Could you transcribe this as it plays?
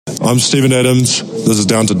I'm Steven Adams. This is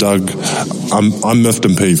Down to Doug. I'm miffed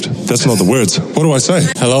and peeved. That's not the words. What do I say?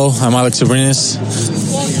 Hello, I'm Alex Abrinas.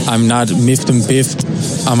 I'm not miffed and peeved.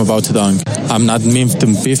 I'm about to dunk. I'm not miffed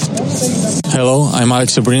and peeved. Hello, I'm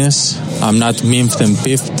Alex Abrinas. I'm not miffed and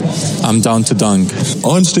peeved. I'm down to dunk.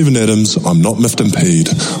 I'm Steven Adams. I'm not miffed and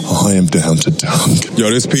peeved. I am down to dunk. Yo,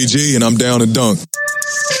 this PG and I'm down to dunk.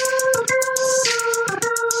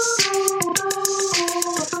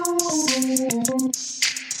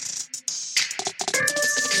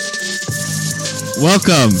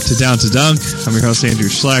 Welcome to Down to Dunk. I'm your host, Andrew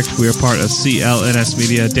Schlecht. We are part of CLNS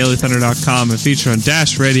Media, DailyThunder.com, and feature on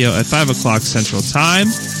Dash Radio at 5 o'clock Central Time.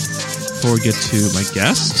 Before we get to my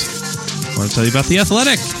guest, I want to tell you about The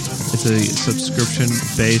Athletic. It's a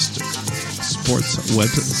subscription-based sports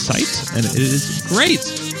website, and it is great.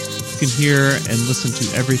 You can hear and listen to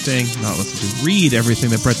everything, read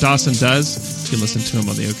everything that Brett Dawson does. You can listen to him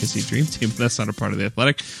on the OKC Dream Team. That's not a part of The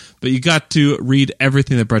Athletic. But you got to read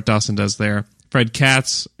everything that Brett Dawson does there. Fred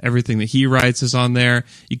Katz, everything that he writes is on there.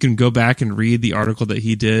 You can go back and read the article that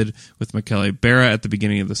he did with Michele Berra at the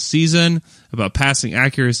beginning of the season about passing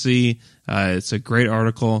accuracy. It's a great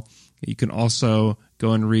article. You can also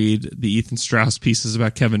go and read the Ethan Strauss pieces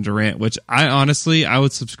about Kevin Durant, which I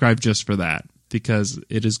would subscribe just for that because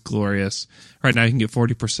it is glorious. Right now you can get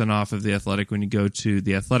 40% off of The Athletic when you go to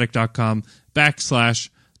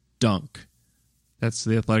theathletic.com/dunk. That's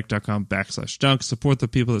theathletic.com/dunk. Support the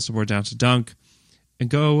people that support Down to Dunk. And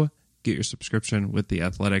go get your subscription with The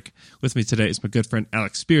Athletic. With me today is my good friend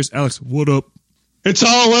Alex Spears. Alex, what up? It's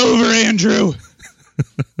all over, Andrew.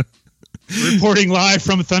 Reporting live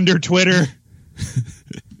from Thunder Twitter.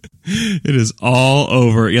 It is all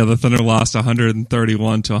over. Yeah, the Thunder lost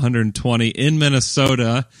 131 to 120 in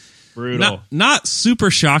Minnesota. Brutal. Not super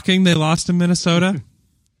shocking they lost in Minnesota.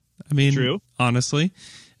 I mean, true. Honestly.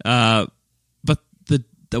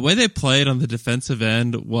 The way they played on the defensive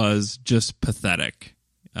end was just pathetic.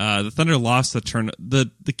 The Thunder lost the turn. The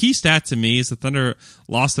key stat to me is the Thunder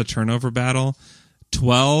lost the turnover battle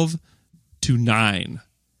 12-9.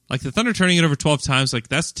 Like the Thunder turning it over 12 times, like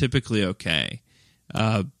that's typically okay.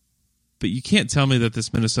 But you can't tell me that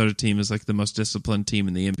this Minnesota team is like the most disciplined team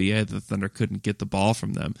in the NBA. The Thunder couldn't get the ball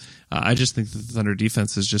from them. I just think that the Thunder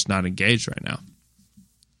defense is just not engaged right now.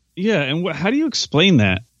 Yeah, and how do you explain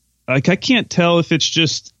that? Like, I can't tell if it's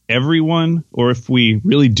just everyone or if we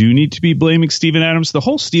really do need to be blaming Steven Adams. The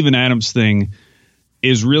whole Steven Adams thing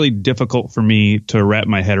is really difficult for me to wrap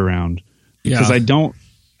my head around because I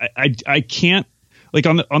can't, like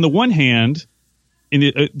on the one hand, in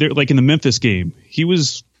the Memphis game, he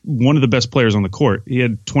was one of the best players on the court. He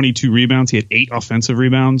had 22 rebounds. He had 8 offensive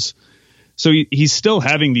rebounds. So he's still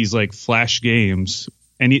having these like flash games,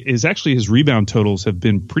 and his rebound totals have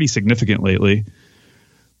been pretty significant lately.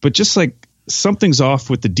 But just like something's off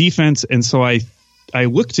with the defense. And so I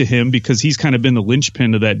look to him because he's kind of been the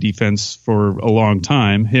linchpin of that defense for a long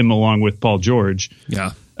time, him along with Paul George.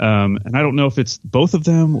 Yeah. And I don't know if it's both of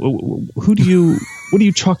them. What do you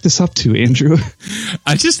chalk this up to, Andrew?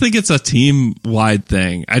 I just think it's a team wide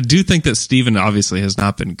thing. I do think that Steven obviously has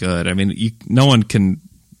not been good. I mean, no one can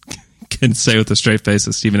say with a straight face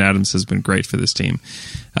that Steven Adams has been great for this team.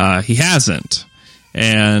 He hasn't.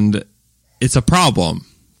 And it's a problem.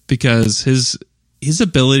 Because his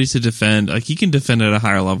ability to defend, like he can defend at a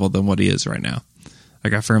higher level than what he is right now.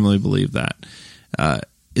 Like I firmly believe that.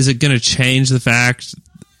 Is it going to change the fact?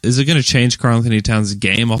 Is it going to change Karl-Anthony Towns'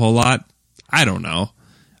 game a whole lot? I don't know.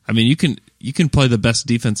 I mean, you can play the best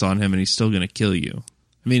defense on him and he's still going to kill you.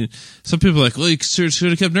 I mean, some people are like, well, you should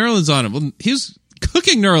have kept Nerlens on him. Well, he was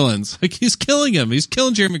cooking Nerlens. Like he's killing him. He's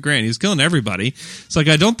killing Jeremy Grant. He's killing everybody. It's like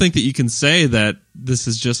I don't think that you can say that this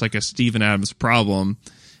is just like a Steven Adams problem.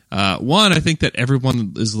 One, I think that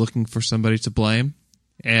everyone is looking for somebody to blame,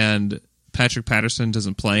 and Patrick Patterson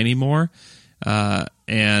doesn't play anymore.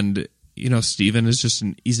 And Steven is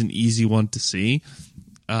he's an easy one to see.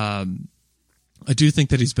 I do think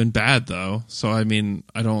that he's been bad though. So, I mean,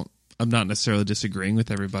 I'm not necessarily disagreeing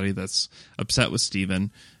with everybody that's upset with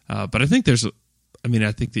Steven. But I think I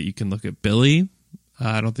think that you can look at Billy.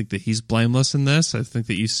 I don't think that he's blameless in this. I think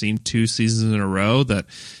that you've seen 2 seasons in a row that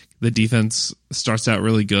the defense starts out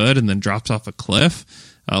really good and then drops off a cliff.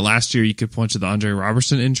 Last year, you could point to the Andre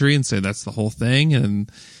Robertson injury and say that's the whole thing.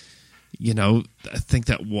 And, I think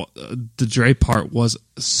that the Dre part was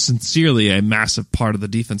sincerely a massive part of the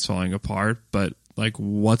defense falling apart. But, like,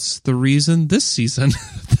 what's the reason this season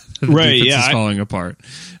the defense is falling apart?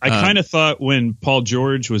 I kind of thought when Paul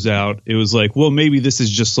George was out, it was like, well, maybe this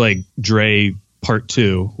is just like Dre part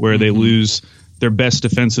 2, where they lose their best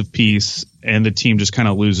defensive piece and the team just kind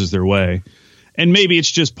of loses their way. And maybe it's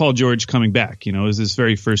just Paul George coming back, it was his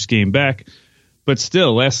very first game back. But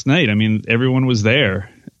still, last night, I mean, everyone was there.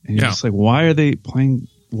 And you're just like, why are they playing?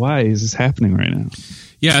 Why is this happening right now?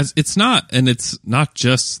 Yeah, it's not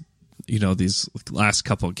just, these last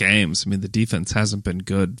couple of games. I mean, the defense hasn't been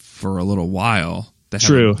good for a little while. They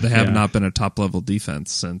have not been a top-level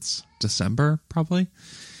defense since December, probably.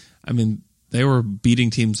 I mean, they were beating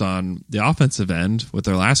teams on the offensive end with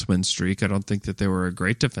their last win streak. I don't think that they were a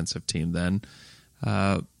great defensive team then.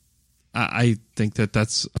 I think that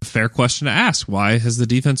that's a fair question to ask. Why has the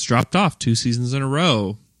defense dropped off 2 seasons in a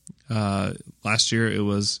row? Last year, it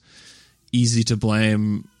was easy to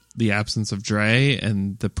blame the absence of Dre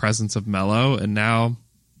and the presence of Melo, and now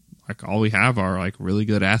all we have are really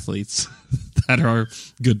good athletes that are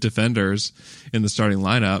good defenders in the starting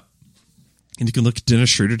lineup. And you can look at Dennis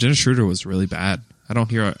Schroeder. Dennis Schroeder was really bad. I don't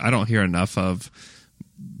hear enough of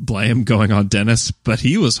blame going on Dennis, but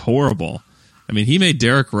he was horrible. I mean, he made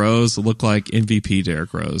Derrick Rose look like MVP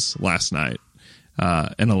Derrick Rose last night.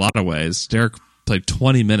 In a lot of ways, Derrick played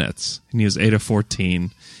 20 minutes and he was 8 of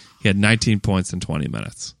 14. He had 19 points in 20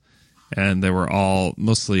 minutes, and they were all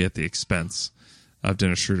mostly at the expense of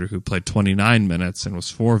Dennis Schroeder, who played 29 minutes and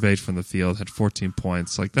was 4 of 8 from the field, had 14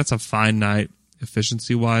 points. That's a fine night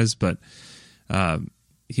efficiency-wise, but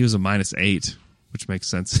he was a -8, which makes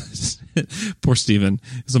sense. Poor Steven.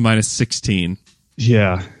 He was a -16.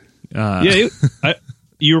 Yeah.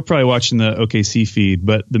 You were probably watching the OKC feed,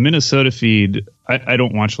 but the Minnesota feed, I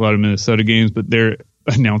don't watch a lot of Minnesota games, but their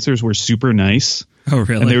announcers were super nice. Oh,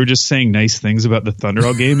 really? And they were just saying nice things about the Thunder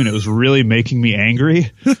all game, and it was really making me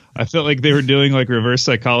angry. I felt like they were doing reverse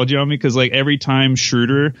psychology on me, because every time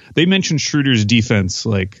Schroeder, they mentioned Schroeder's defense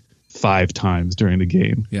 5 times during the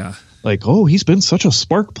game. Yeah. He's been such a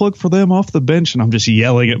spark plug for them off the bench, and I'm just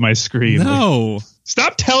yelling at my screen. No.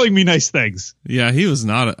 Stop telling me nice things. Yeah, he was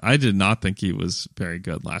not. I did not think he was very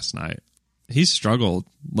good last night. He's struggled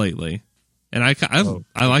lately, and I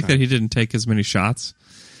like that he didn't take as many shots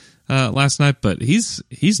last night, but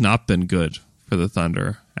he's not been good for the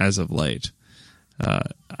Thunder as of late.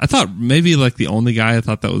 I thought maybe the only guy I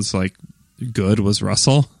thought that was good was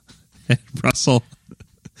Russell. Russell.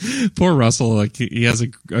 Poor Russell, he has a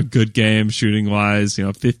good game shooting wise,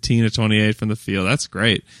 15 of 28 from the field. That's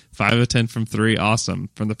great. 5 of 10 from 3, awesome.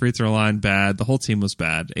 From the free throw line, bad. The whole team was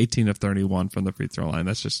bad. 18 of 31 from the free throw line.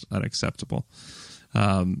 That's just unacceptable.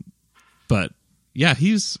 But yeah,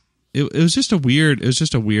 it was just a weird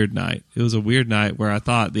night. It was a weird night where I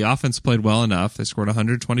thought the offense played well enough. They scored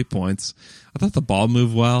 120 points. I thought the ball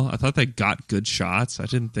moved well. I thought they got good shots. I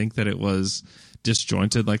didn't think that it was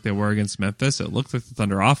disjointed like they were against Memphis. It looked like the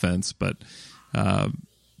Thunder offense, but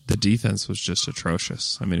the defense was just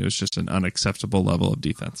atrocious. I mean, it was just an unacceptable level of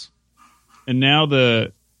defense. And now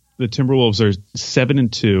the Timberwolves are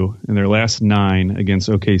 7-2 in their last 9 against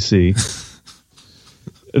OKC.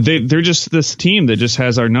 They're just this team that just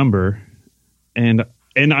has our number. And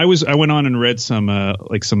I went on and read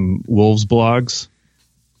some Wolves blogs,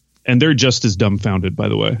 and they're just as dumbfounded, by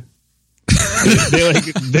the way.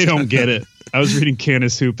 they don't get it. I was reading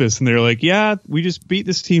Canis Hoopus, and they're like, yeah, we just beat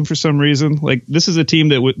this team for some reason. This is a team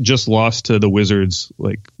that just lost to the Wizards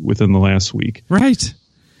within the last week. Right.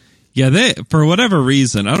 Yeah, they, for whatever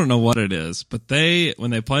reason, I don't know what it is, but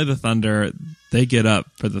when they play the Thunder, they get up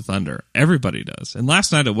for the Thunder. Everybody does. And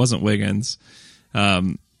last night it wasn't Wiggins.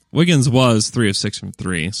 Wiggins was 3 of 6 from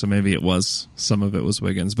 3, so maybe some of it was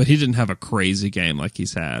Wiggins, but he didn't have a crazy game like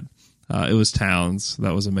he's had. It was Towns.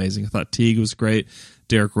 That was amazing. I thought Teague was great.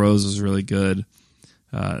 Derrick Rose was really good.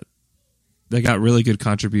 They got really good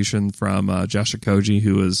contribution from Josh Okogie,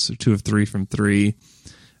 who was 2 of 3 from 3.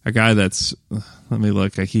 A guy that's, let me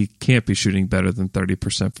look, he can't be shooting better than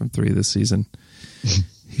 30% from 3 this season.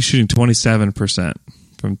 He's shooting 27%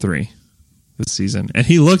 from 3 this season. And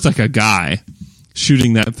he looked like a guy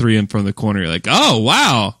shooting that 3 in from the corner. You're like, oh,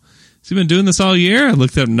 wow. Has he been doing this all year? I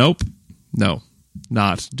looked up, nope. No,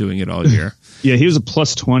 not doing it all year. Yeah, he was a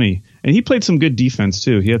plus 20. And he played some good defense,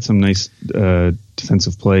 too. He had some nice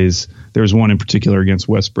defensive plays. There was one in particular against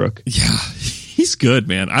Westbrook. Yeah, he's good,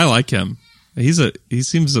 man. I like him. He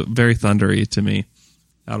seems very thundery to me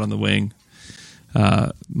out on the wing,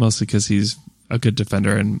 mostly because he's a good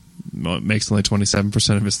defender and makes only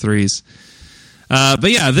 27% of his threes.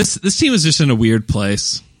 But yeah, this team is just in a weird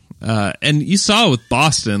place. And you saw with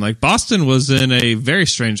Boston, Boston was in a very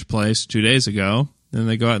strange place 2 days ago, and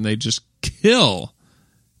they go out and they just kill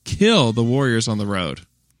the Warriors on the road.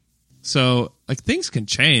 So things can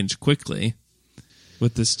change quickly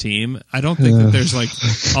with this team. I don't think that there's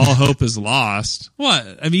all hope is lost.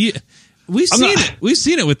 What? I mean, we've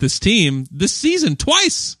seen it with this team this season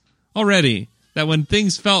twice already, that when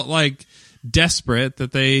things felt like desperate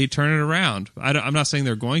that they turn it around. I'm not saying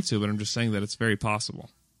they're going to, but I'm just saying that it's very possible.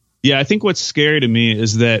 Yeah, I think what's scary to me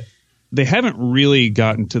is that they haven't really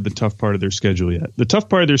gotten to the tough part of their schedule yet. The tough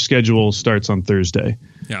part of their schedule starts on Thursday.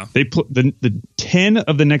 Yeah. They the 10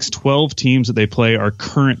 of the next 12 teams that they play are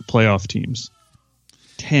current playoff teams.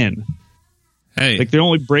 10. Hey. Like the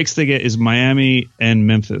only breaks they get is Miami and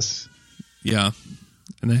Memphis. Yeah.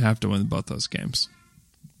 And they have to win both those games.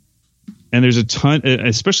 And there's a ton,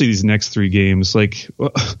 especially these next 3 games. Like,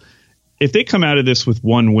 if they come out of this with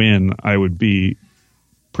 1 win, I would be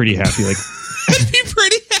pretty happy. Like, I'd be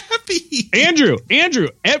pretty happy. Andrew,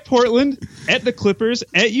 at Portland, at the Clippers,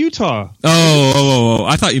 at Utah. Oh!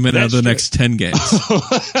 I thought you meant out of the next 10 games.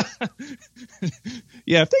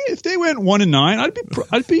 Yeah, if they went 1-9,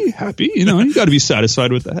 I'd be happy. You know, you got to be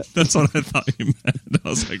satisfied with that. That's what I thought you meant. I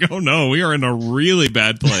was like, oh no, we are in a really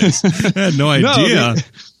bad place. I had no idea.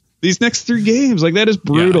 These next 3 games, like that is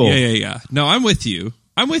brutal. Yeah. No, I'm with you.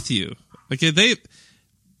 Like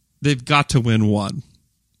they've got to win one.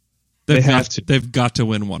 They have to. They've got to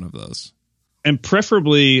win one of those. And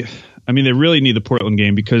preferably, I mean, they really need the Portland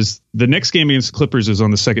game because the next game against the Clippers is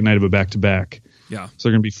on the second night of a back-to-back. Yeah. So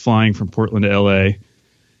they're going to be flying from Portland to LA.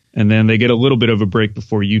 And then they get a little bit of a break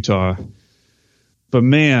before Utah. But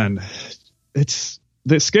man,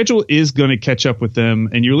 the schedule is going to catch up with them.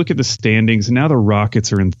 And you look at the standings, and now the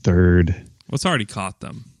Rockets are in 3rd. Well, it's already caught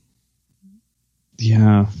them.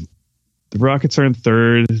 Yeah. The Rockets are in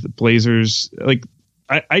 3rd. The Blazers, like,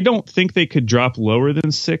 I don't think they could drop lower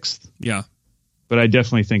than 6th. Yeah. But I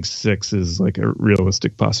definitely think 6 is like a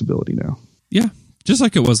realistic possibility now. Yeah. Just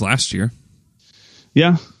like it was last year.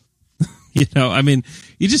 Yeah. You know, I mean,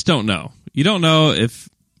 you just don't know. You don't know if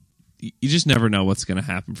you just never know what's going to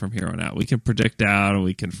happen from here on out. We can predict out and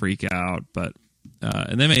we can freak out, but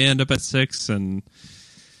and they may end up at 6, and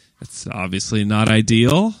it's obviously not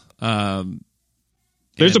ideal.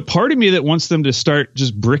 There's a part of me that wants them to start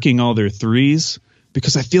just bricking all their threes,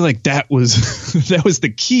 because I feel like that was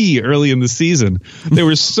the key early in the season. They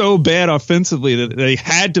were so bad offensively that they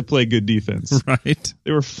had to play good defense. Right.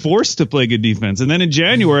 They were forced to play good defense. And then in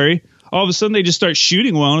January, all of a sudden they just start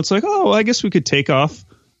shooting well, and it's like, oh, I guess we could take off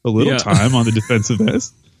a little time on the defensive end.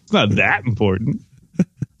 It's not that important.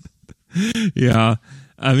 Yeah.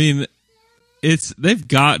 I mean, they've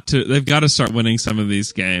got to start winning some of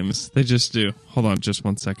these games. They just do. Hold on just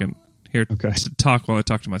 1 second. Here, okay. Talk while I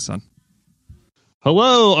talk to my son.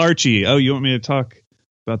 Hello, Archie. Oh, you want me to talk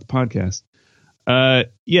about the podcast?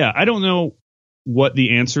 Yeah, I don't know what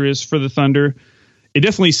the answer is for the Thunder. It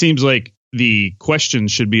definitely seems like the question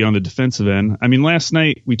should be on the defensive end. I mean, last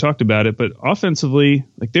night we talked about it, but offensively,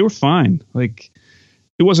 like, they were fine. Like,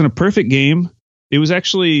 it wasn't a perfect game. It was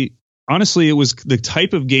actually, honestly, it was the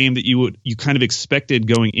type of game that you kind of expected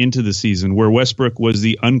going into the season, where Westbrook was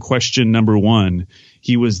the unquestioned number 1.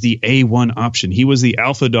 He was the A1 option. He was the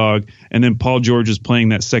alpha dog, and then Paul George is playing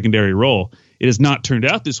that secondary role. It has not turned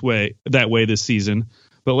out that way this season,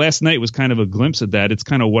 but last night was kind of a glimpse at that. It's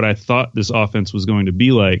kind of what I thought this offense was going to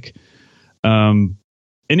be like.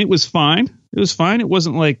 And it was fine. It was fine. It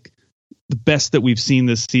wasn't like the best that we've seen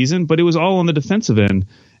this season, but it was all on the defensive end.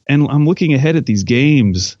 And I'm looking ahead at these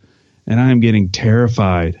games, and I'm getting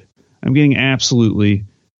terrified. I'm getting absolutely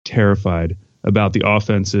terrified about the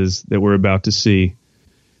offenses that we're about to see.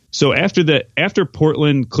 So after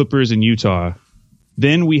Portland, Clippers, and Utah,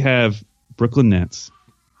 then we have Brooklyn Nets.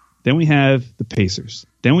 Then we have the Pacers.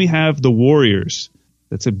 Then we have the Warriors.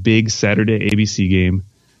 That's a big Saturday ABC game.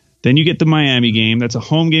 Then you get the Miami game. That's a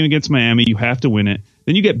home game against Miami. You have to win it.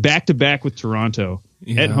 Then you get back-to-back with Toronto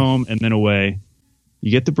at home and then away.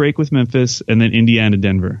 You get the break with Memphis and then Indiana,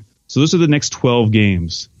 Denver. So those are the next 12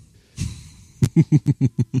 games.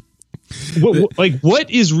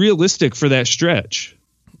 What is realistic for that stretch?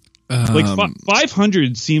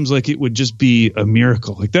 500 seems like it would just be a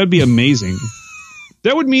miracle. Like, that'd be amazing.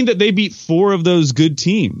 That would mean that they beat 4 of those good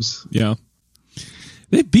teams. Yeah.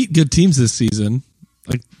 They beat good teams this season.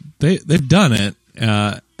 Like, they've done it.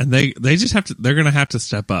 And they just have to, they're going to have to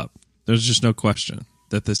step up. There's just no question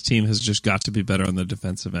that this team has just got to be better on the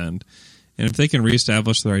defensive end. And if they can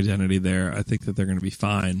reestablish their identity there, I think that they're going to be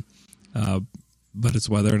fine. But it's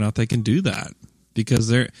whether or not they can do that,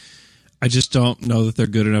 because I just don't know that they're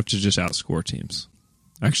good enough to just outscore teams.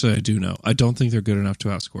 Actually, I do know. I don't think they're good enough to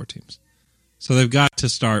outscore teams. So they've got to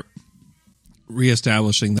start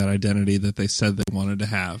reestablishing that identity that they said they wanted to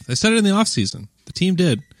have. They said it in the offseason. The team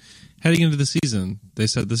did. Heading into the season, they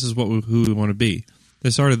said, this is who we want to be. They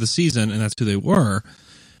started the season, and that's who they were.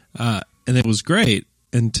 And it was great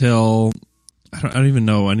until, I don't even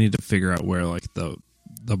know. I need to figure out where like the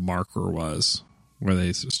marker was, where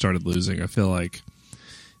they started losing. I feel like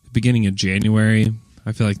the beginning of January,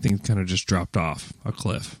 I feel like things kind of just dropped off a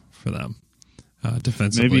cliff for them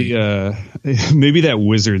defensively. Maybe that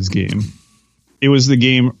Wizards game. It was the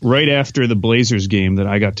game right after the Blazers game that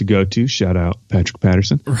I got to go to. Shout out Patrick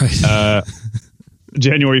Patterson. Right.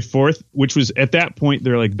 January 4th, which was at that point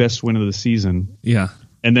their like best win of the season. Yeah.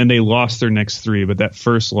 And then they lost their next three, but that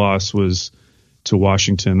first loss was to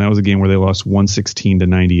Washington. That was a game where they lost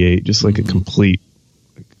 116-98, just like a complete,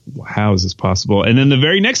 like, how is this possible? And then the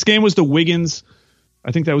very next game was the Wiggins.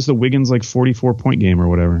 I think that was the Wiggins like 44-point game or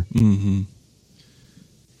whatever. Mm-hmm.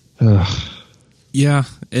 Yeah,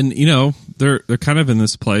 and you know they're kind of in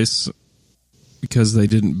this place because they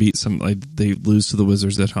didn't beat some. Like they lose to the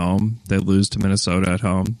Wizards at home, they lose to Minnesota at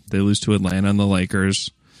home, they lose to Atlanta and the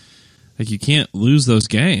Lakers. Like you can't lose those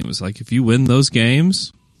games. Like if you win those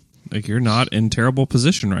games, like you're not in terrible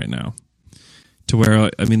position right now. To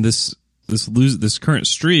where I mean this current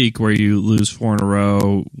streak where you lose 4 in a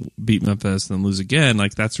row, beat Memphis, then lose again.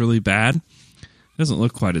 Like that's really bad. It doesn't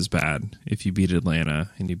look quite as bad if you beat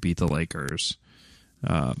Atlanta and you beat the Lakers.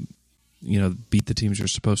 Beat the teams you're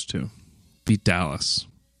supposed to. Beat Dallas.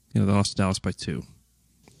 They lost to Dallas by 2.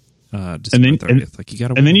 December 30th. Like you got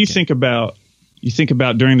to. And then you think about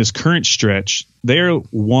during this current stretch, they're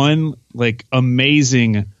one like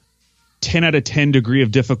amazing 10 out of 10 degree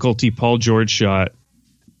of difficulty Paul George shot,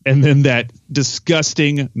 and then that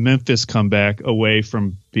disgusting Memphis comeback away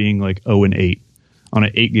from being like 0-8 on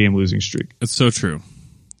an 8-game losing streak. It's so true.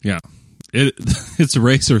 Yeah, it's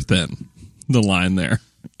razor thin, the line there.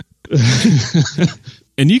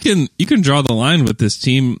 And you can draw the line with this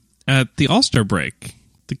team at the All-Star break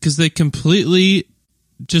because they completely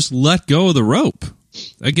just let go of the rope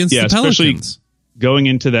against the Pelicans. Going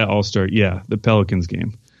into that All-Star, the Pelicans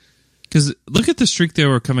game. Because look at the streak they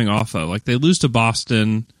were coming off of. Like they lose to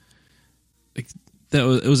Boston. Like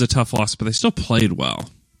it was a tough loss, but they still played well.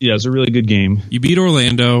 Yeah, it was a really good game. You beat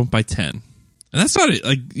Orlando by 10. And that's not it.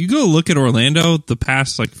 Like you go look at Orlando the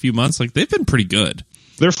past like few months, like they've been pretty good.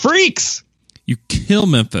 They're freaks. You kill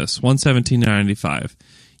Memphis 117-95.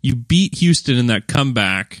 You beat Houston in that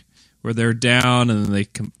comeback where they're down and then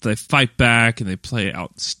they fight back and they play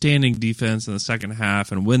outstanding defense in the second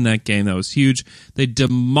half and win that game. That was huge. They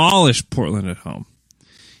demolished Portland at home.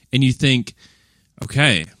 And you think,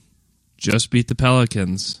 okay, just beat the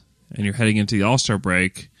Pelicans and you're heading into the All-Star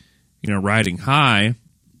break, riding high,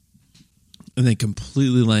 and they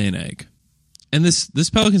completely lay an egg. And this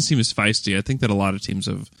Pelicans team is feisty. I think that a lot of teams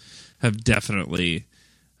have definitely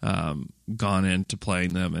gone into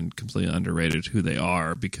playing them and completely underrated who they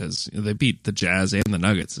are because they beat the Jazz and the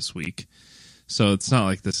Nuggets this week. So it's not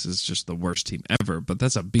like this is just the worst team ever, but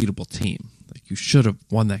that's a beatable team. Like you should have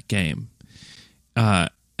won that game. And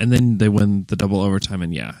then they win the double overtime,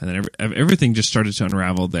 and then everything just started to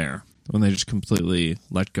unravel there when they just completely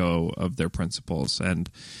let go of their principles. And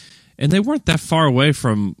they weren't that far away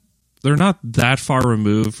from. They're not that far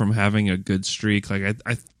removed from having a good streak. Like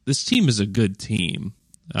this team is a good team,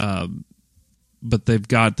 but they've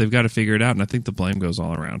got to figure it out. And I think the blame goes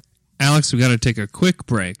all around. Alex, we got to take a quick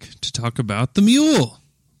break to talk about the Mule.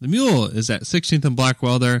 The Mule is at 16th and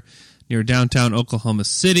Blackwell there near downtown Oklahoma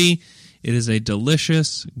City. It is a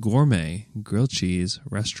delicious gourmet grilled cheese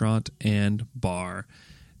restaurant and bar.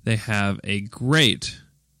 They have a great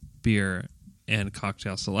beer and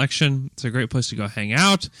cocktail selection. It's a great place to go hang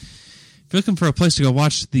out. If you're looking for a place to go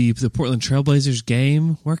watch the Portland Trailblazers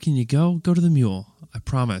game, where can you go? Go to the Mule. I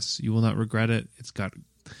promise you will not regret it. It's got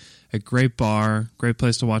a great bar, great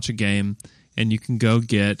place to watch a game, and you can go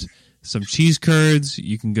get some cheese curds.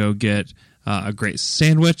 You can go get a great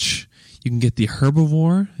sandwich. You can get the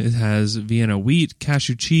Herbivore. It has Vienna wheat,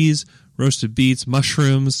 cashew cheese, roasted beets,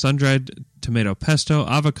 mushrooms, sun-dried tomato pesto,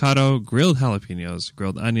 avocado, grilled jalapenos,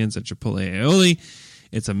 grilled onions, and chipotle aioli.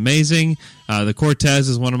 It's amazing. The Cortez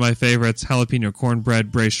is one of my favorites. Jalapeno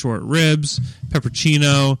cornbread, braised short ribs,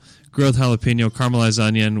 peppercino, grilled jalapeno, caramelized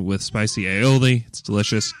onion with spicy aioli. It's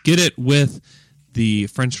delicious. Get it with the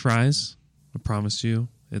French fries. I promise you,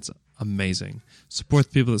 it's amazing. Support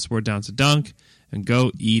the people that support Down to Dunk and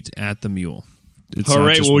go eat at the Mule. It's all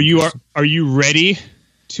right. Well, are you ready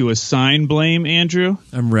to assign blame, Andrew?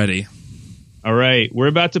 I'm ready. All right. We're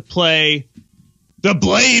about to play the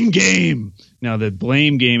blame game. Now, the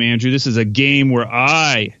blame game, Andrew, this is a game where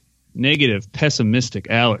I, negative, pessimistic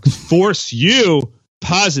Alex, force you,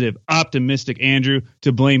 positive, optimistic Andrew,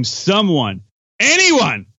 to blame someone,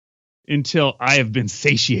 anyone, until I have been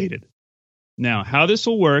satiated. Now, how this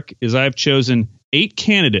will work is I have chosen 8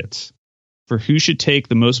 candidates for who should take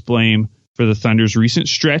the most blame for the Thunder's recent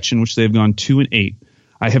stretch in which they've gone 2-8.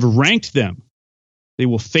 I have ranked them. They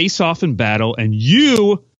will face off in battle, and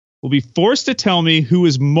you will be forced to tell me who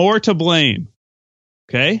is more to blame.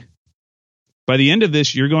 Okay? By the end of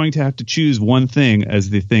this, you're going to have to choose one thing as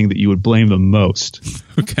the thing that you would blame the most.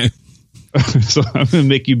 Okay. So I'm going to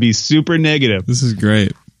make you be super negative. This is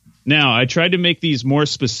great. Now, I tried to make these more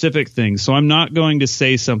specific things, so I'm not going to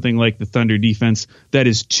say something like the Thunder defense that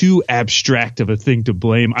is too abstract of a thing to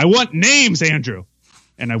blame. I want names, Andrew,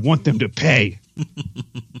 and I want them to pay.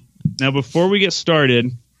 Now, before we get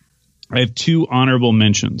started, I have 2 honorable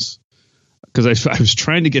mentions because I was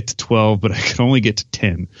trying to get to 12, but I could only get to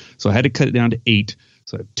 10, so I had to cut it down to 8.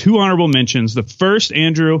 So I have 2 honorable mentions. The first,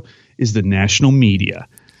 Andrew, is the national media.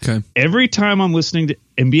 Okay. Every time I'm listening to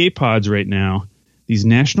NBA pods right now, these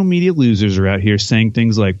national media losers are out here saying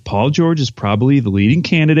things like Paul George is probably the leading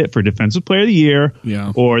candidate for Defensive Player of the Year,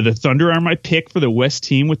 or the Thunder are my pick for the West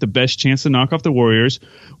team with the best chance to knock off the Warriors.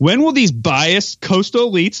 When will these biased coastal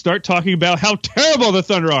elites start talking about how terrible the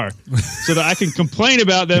Thunder are so that I can complain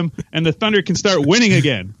about them and the Thunder can start winning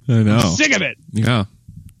again? I know. I'm sick of it. Yeah.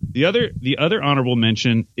 The other honorable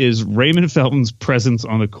mention is Raymond Felton's presence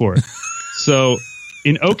on the court. So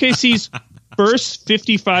in OKC's first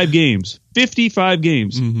 55 games,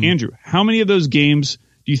 Andrew, how many of those games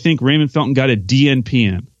do you think Raymond Felton got a DNP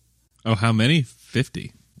in? Oh, how many?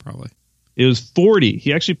 50, probably. It was 40.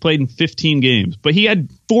 He actually played in 15 games, but he had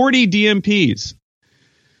 40 DNPs.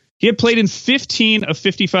 He had played in 15 of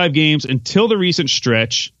 55 games until the recent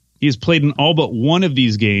stretch. He has played in all but one of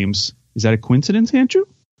these games. Is that a coincidence, Andrew?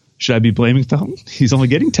 Should I be blaming Felton? He's only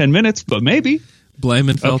getting 10 minutes, but maybe.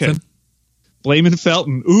 Blaming Felton? Okay. Blaming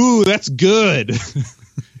Felton. Ooh, that's good.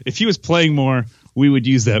 If he was playing more, we would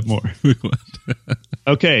use that more. We would.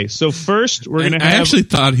 Okay, so first we're going to have... I actually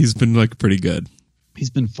thought he's been like pretty good.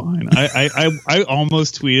 He's been fine. I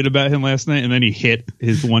almost tweeted about him last night, and then he hit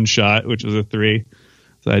his one shot, which was a 3.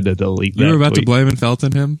 So I had to delete that. You were about tweet. to blame and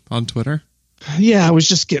Felton him on Twitter? Yeah, I was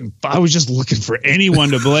just looking for anyone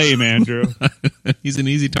to blame, Andrew. He's an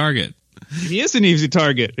easy target. He is an easy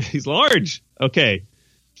target. He's large. Okay.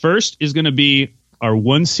 First is going to be our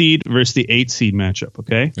 1 seed versus the 8 seed matchup,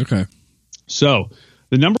 okay? Okay. So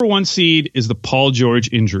the number 1 seed is the Paul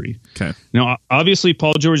George injury. Okay. Now, obviously,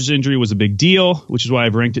 Paul George's injury was a big deal, which is why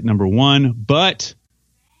I've ranked it number 1. But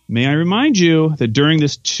may I remind you that during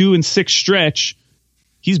this 2-6 stretch,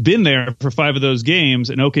 he's been there for 5 of those games,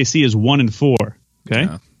 and OKC is 1-4. Okay.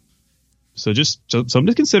 Yeah. So just something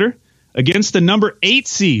to consider. Against the number 8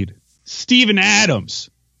 seed, Steven Adams.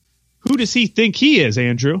 Who does he think he is,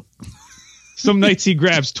 Andrew? Some nights he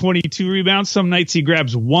grabs 22 rebounds. Some nights he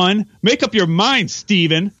grabs 1. Make up your mind,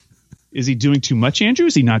 Steven. Is he doing too much, Andrew?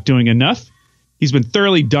 Is he not doing enough? He's been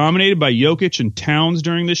thoroughly dominated by Jokic and Towns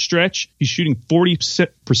during this stretch. He's shooting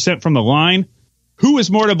 40% from the line. Who is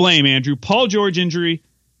more to blame, Andrew? Paul George injury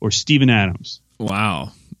or Steven Adams?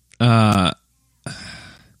 Wow.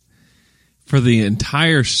 For the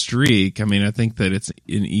entire streak, I mean, I think that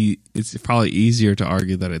it's probably easier to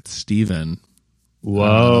argue that it's Steven.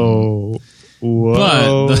 Whoa.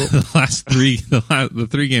 But the last 3, the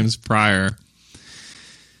 3 games prior,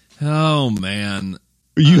 oh man,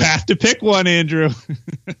 you have to pick one, Andrew.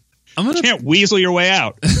 You can't weasel your way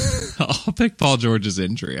out. I'll pick Paul George's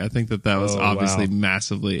injury. I think that was obviously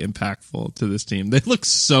massively impactful to this team. They look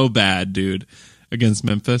so bad, dude, against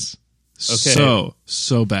Memphis. Okay.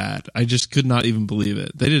 So bad. I just could not even believe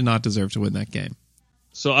it. They did not deserve to win that game.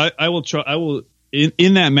 So I will try. I will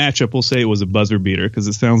in that matchup. We'll say it was a buzzer beater because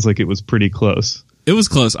it sounds like it was pretty close. It was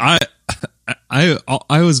close. I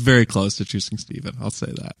was very close to choosing Steven. I'll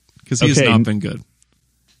say that because he has not been good.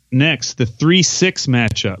 Next, the 3-6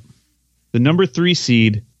 matchup. The number 3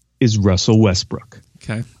 seed is Russell Westbrook.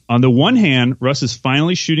 Okay. On the one hand, Russ is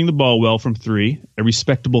finally shooting the ball well from 3, a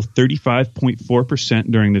respectable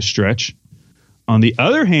 35.4% during this stretch. On the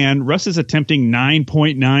other hand, Russ is attempting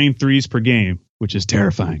 9.9 threes per game, which is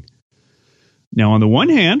terrifying. Now, on the one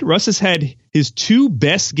hand, Russ has had his 2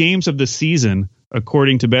 best games of the season,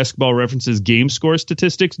 according to Basketball Reference's game score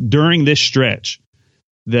statistics, during this stretch.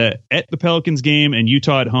 The Pelicans game and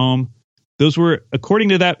Utah at home, those were, according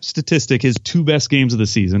to that statistic, his 2 best games of the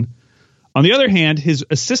season. On the other hand, his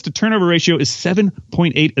assist to turnover ratio is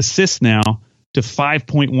 7.8 assists now to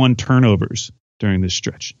 5.1 turnovers during this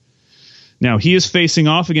stretch. Now, he is facing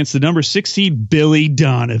off against the number 6 seed, Billy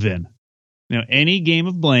Donovan. Now, any game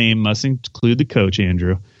of blame must include the coach,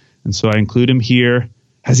 Andrew. And so I include him here.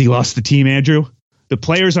 Has he lost the team, Andrew? The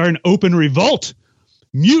players are in open revolt.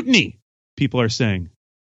 Mutiny, people are saying.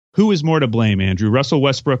 Who is more to blame, Andrew? Russell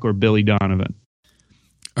Westbrook or Billy Donovan?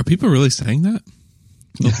 Are people really saying that?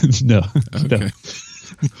 No. Okay.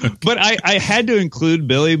 But I had to include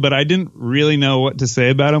Billy, but I didn't really know what to say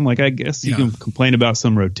about him. Like, I guess you can complain about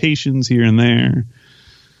some rotations here and there.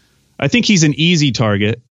 I think he's an easy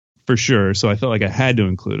target for sure. So I felt like I had to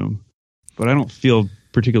include him, but I don't feel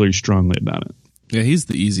particularly strongly about it. Yeah, he's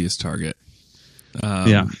the easiest target.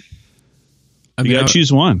 Yeah. I mean, You got to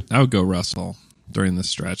choose one. I would go Russell during this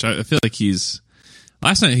stretch. I feel like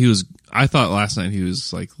I thought last night he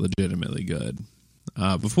was like legitimately good.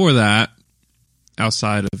 Before that,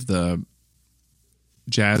 outside of the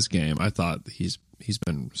Jazz game, I thought he's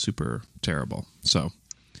been super terrible. So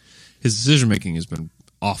his decision making has been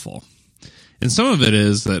awful. And some of it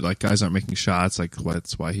is that like guys aren't making shots. Like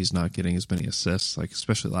that's why he's not getting as many assists. Like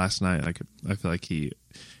especially last night, I feel like he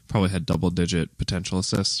probably had double-digit potential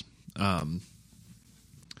assists,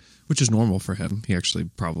 which is normal for him. He actually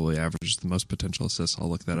probably averages the most potential assists. I'll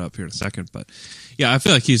look that up here in a second. But yeah, I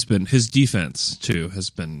feel like his defense too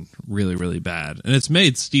has been really, really bad, and it's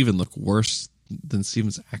made Steven look worse than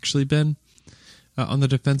Steven's actually been on the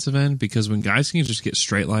defensive end, because when guys can just get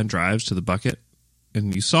straight line drives to the bucket,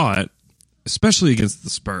 and you saw it, especially against the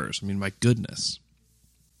Spurs. I mean, my goodness.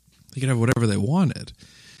 They could have whatever they wanted.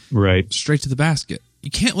 Right. Straight to the basket. You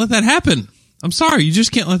can't let that happen. I'm sorry. You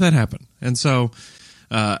just can't let that happen. And so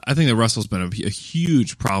I think that Russell's been a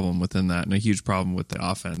huge problem within that and a huge problem with the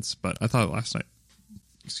offense. But I thought last night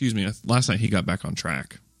he got back on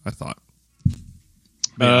track, I thought.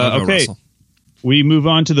 Okay. Russell. We move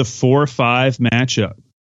on to the 4-5 matchup.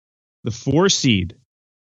 The 4 seed,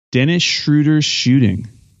 Dennis Schroeder's shooting.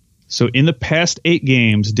 So in the past 8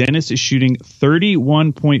 games, Dennis is shooting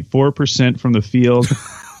 31.4% from the field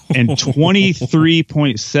and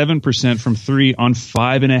 23.7% from 3 on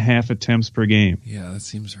 5.5 attempts per game. Yeah, that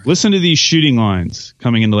seems right. Listen to these shooting lines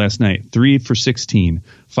coming into last night. 3 for 16,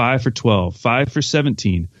 5 for 12, 5 for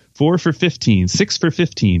 17, 4 for 15, 6 for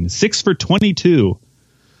 15, 6 for 22.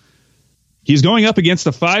 He's going up against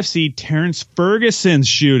the 5 seed Terrence Ferguson's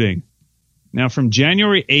shooting. Now, from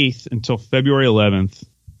January 8th until February 11th,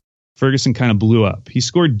 Ferguson kind of blew up. He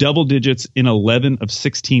scored double digits in 11 of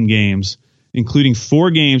 16 games, including 4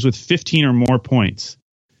 games with 15 or more points.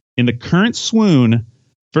 In the current swoon,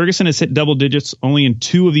 Ferguson has hit double digits only in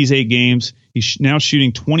 2 of these 8 games. He's now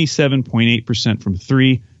shooting 27.8% from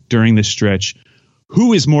 3 during this stretch.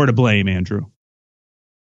 Who is more to blame, Andrew?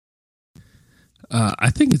 I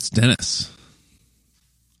think it's Dennis.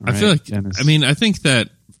 Right, I feel like Dennis. I think that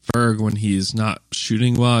Ferg, when he's not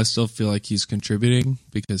shooting well, I still feel like he's contributing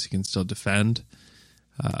because he can still defend.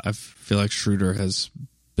 I feel like Schroeder has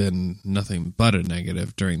been nothing but a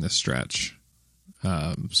negative during this stretch.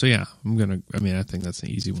 So yeah, I think that's an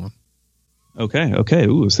easy one. Okay.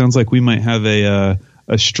 Ooh, sounds like we might have a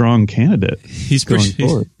strong candidate. He's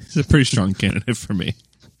a pretty strong candidate for me.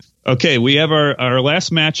 Okay, we have our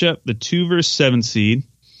last matchup, the 2 versus 7 seed.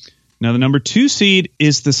 Now, the number 2 seed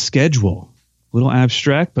is the schedule. A little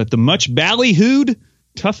abstract, but the much ballyhooed,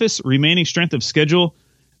 toughest remaining strength of schedule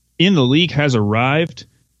in the league has arrived.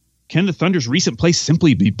 Can the Thunder's recent play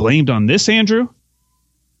simply be blamed on this, Andrew?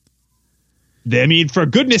 I mean, for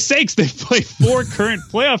goodness sakes, they've played 4 current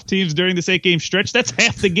playoff teams during this 8-game stretch. That's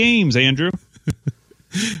half the games, Andrew.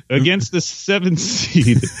 Against the 7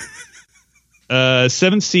 seed.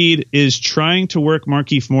 7 seed is trying to work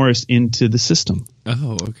Markieff Morris into the system.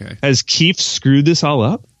 Oh, okay. Has Keefe screwed this all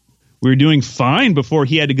up? We were doing fine before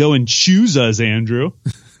he had to go and choose us, Andrew.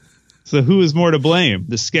 So who is more to blame,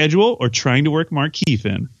 the schedule or trying to work Markieff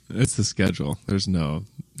in? It's the schedule. There's no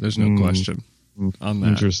question on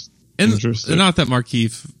that. Interesting. And not that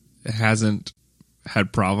Markieff hasn't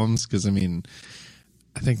had problems, because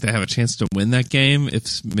I think they have a chance to win that game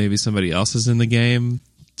if maybe somebody else is in the game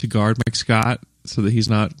to guard Mike Scott so that he's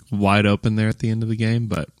not wide open there at the end of the game.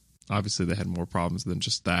 But obviously they had more problems than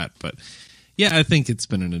just that. But yeah, I think it's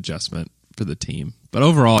been an adjustment for the team. But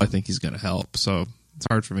overall, I think he's going to help. So it's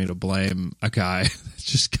hard for me to blame a guy that's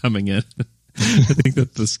just coming in. I think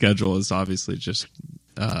that the schedule is obviously just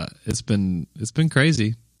it's been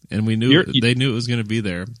crazy, and we knew they knew it was going to be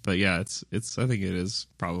there. But yeah, it's I think it is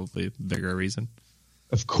probably a bigger reason.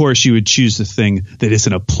 Of course, you would choose the thing that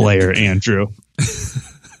isn't a player, Andrew.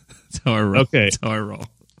 That's how I roll. Okay. That's how I roll.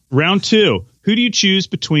 Round 2. Who do you choose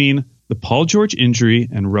between the Paul George injury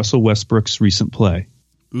and Russell Westbrook's recent play?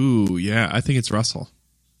 Ooh, yeah, I think it's Russell.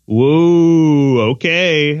 Whoa,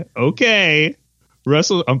 okay.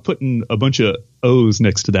 Russell, I'm putting a bunch of O's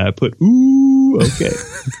next to that. I put, ooh, okay.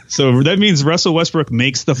 So that means Russell Westbrook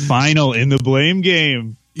makes the final in the blame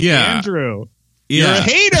game. Yeah. Andrew, Yeah.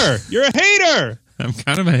 You're a hater. I'm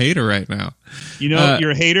kind of a hater right now. You know,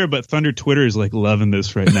 you're a hater, but Thunder Twitter is like loving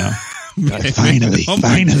this right now. Finally.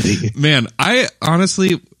 Man, I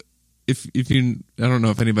honestly, if you, I don't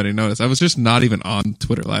know if anybody noticed, I was just not even on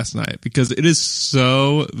Twitter last night because it is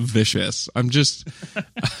so vicious. I'm just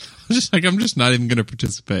I'm just not even going to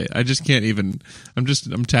participate. I just can't even. I'm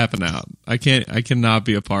tapping out. I cannot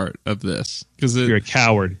be a part of this because You're a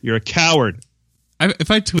coward. You're a coward.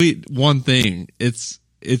 If I tweet one thing, it's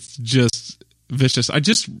just vicious. I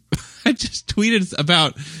just tweeted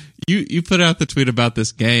about you put out the tweet about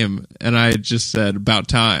this game, and I just said about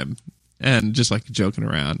time, and just like joking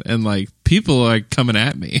around, and like people are like coming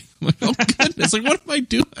at me. I'm like, oh goodness, like what am I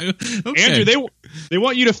doing? Okay. Andrew, they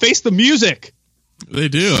want you to face the music. They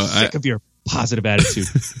do. Sick of your positive attitude,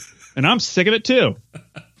 and I'm sick of it too.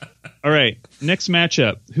 All right, next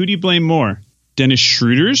matchup. Who do you blame more, Dennis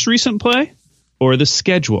Schroeder's recent play or the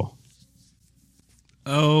schedule?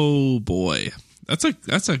 Oh boy, that's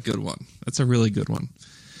a good one. That's a really good one.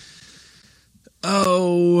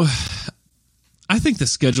 Oh, I think the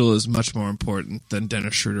schedule is much more important than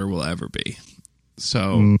Dennis Schroeder will ever be.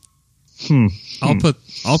 So I'll put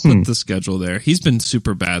the schedule there. He's been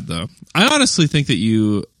super bad though. I honestly think that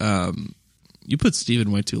you put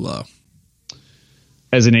Steven way too low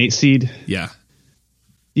As an 8 seed. Yeah.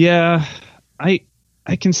 Yeah, I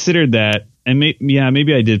considered that, and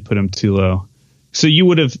maybe I did put him too low. So you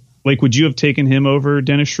would you have taken him over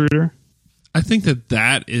Dennis Schroeder? I think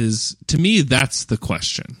that is, to me, that's the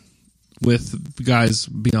question with guys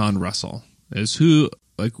beyond Russell is who,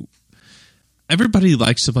 like, everybody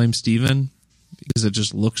likes to blame Steven because it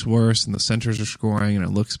just looks worse and the centers are scoring and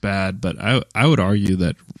it looks bad. But I would argue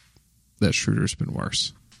that Schroeder's been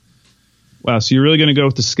worse. Wow. So you're really going to go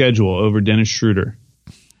with the schedule over Dennis Schroeder?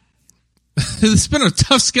 It's been a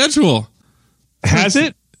tough schedule. Has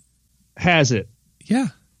it? Has it? Yeah.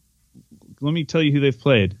 Let me tell you who they've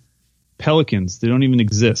played. Pelicans. They don't even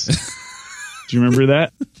exist. Do you remember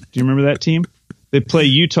that? Do you remember that team? They play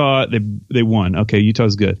Utah. They won. Okay,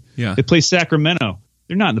 Utah's good. Yeah. They play Sacramento.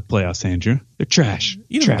 They're not in the playoffs, Andrew. They're trash.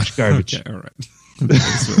 Trash, garbage. Okay, all right.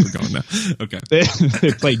 That's where we're going now. Okay.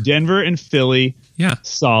 They play Denver and Philly. Yeah.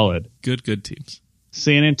 Solid. Good teams.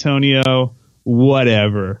 San Antonio,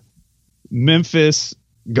 whatever. Memphis,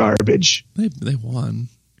 garbage. They won.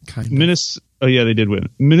 Kind of. Oh, yeah, they did win.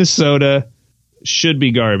 Minnesota should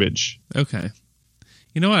be garbage. Okay.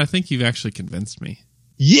 You know what? I think you've actually convinced me.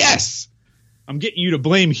 Yes! I'm getting you to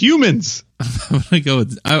blame humans. I'm gonna go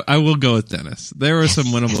with. I will go with Dennis. There were some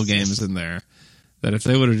winnable games in there that if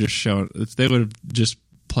they would have just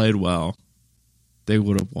played well, they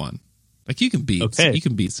would have won. Like you can beat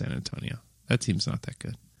San Antonio. That team's not that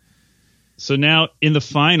good. So now in the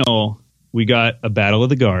final, we got a battle of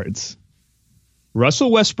the guards.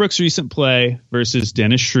 Russell Westbrook's recent play versus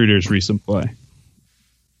Dennis Schroeder's recent play.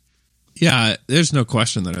 Yeah, there's no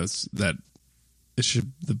question that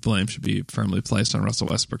the blame should be firmly placed on Russell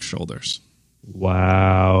Westbrook's shoulders.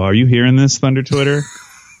 Wow. Are you hearing this, Thunder Twitter?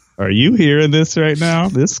 Are you hearing this right now?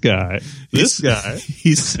 This guy. He's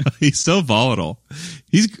so volatile.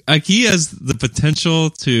 He has the potential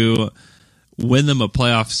to win them a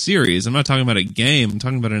playoff series. I'm not talking about a game. I'm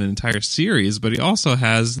talking about an entire series, but he also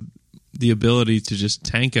has the ability to just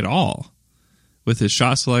tank it all with his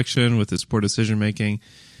shot selection, with his poor decision making.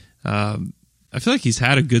 I feel like he's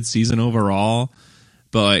had a good season overall,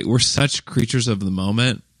 but like we're such creatures of the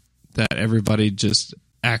moment that everybody just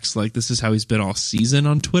acts like this is how he's been all season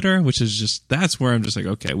on Twitter, which is just, that's where I'm just like,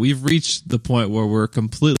 okay, we've reached the point where we're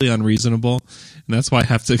completely unreasonable, and that's why I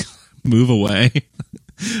have to move away.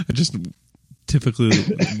 I just typically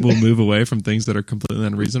will move away from things that are completely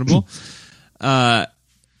unreasonable.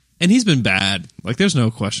 And he's been bad. Like, there's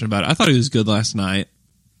no question about it. I thought he was good last night.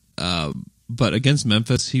 But against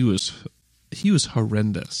Memphis, he was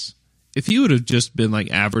horrendous. If he would have just been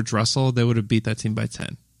like average Russell, they would have beat that team by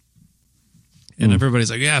 10. And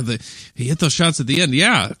everybody's like, yeah, he hit those shots at the end.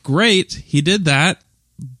 Yeah, great. He did that.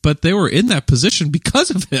 But they were in that position because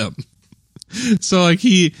of him. So like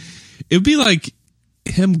it'd be like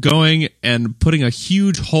him going and putting a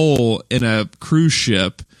huge hole in a cruise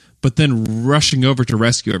ship, but then rushing over to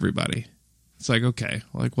rescue everybody. It's like, okay,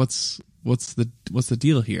 like what's the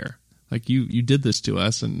deal here? Like you did this to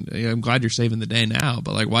us, and I'm glad you're saving the day now.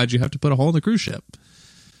 But like, why'd you have to put a hole in the cruise ship?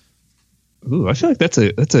 Ooh, I feel like that's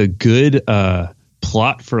a good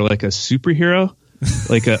plot for like a superhero,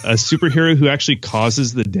 like a superhero who actually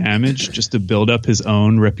causes the damage just to build up his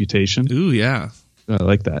own reputation. Ooh, yeah, I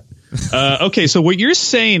like that. Okay, so what you're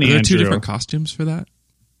saying, are there Andrew, 2 different costumes for that?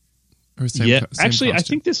 Or same actually, costume? I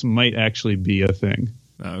think this might actually be a thing.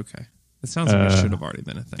 Oh, okay. It sounds like it should have already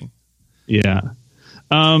been a thing. Yeah.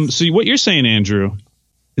 So what you're saying, Andrew,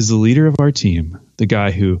 is the leader of our team, the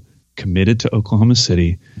guy who committed to Oklahoma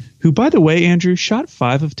City, who, by the way, Andrew, shot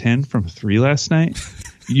 5 of 10 from 3 last night.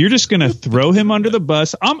 You're just going to throw him under the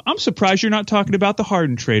bus. I'm surprised you're not talking about the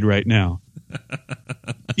Harden trade right now.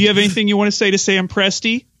 Do you have anything you want to say to Sam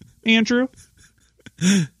Presti? Andrew?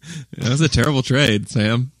 That was a terrible trade,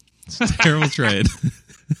 Sam. It's a terrible trade.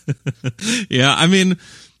 Yeah, I mean,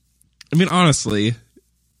 honestly,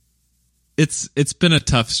 it's been a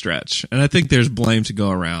tough stretch, and I think there's blame to go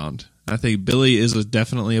around. I think Billy is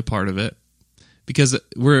definitely a part of it because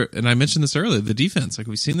and I mentioned this earlier, the defense. Like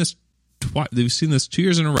we've seen this 2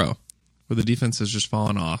 years in a row where the defense has just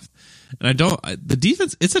fallen off, and the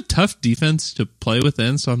defense. It's a tough defense to play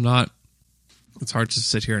within, so I'm not. It's hard to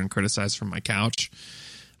sit here and criticize from my couch.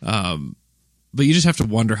 But you just have to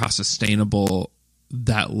wonder how sustainable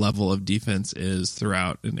that level of defense is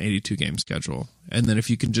throughout an 82-game schedule. And then if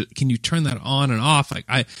you can you turn that on and off? Like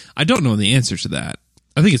I don't know the answer to that.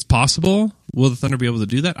 I think it's possible. Will the Thunder be able to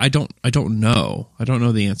do that? I don't know. I don't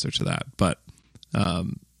know the answer to that. But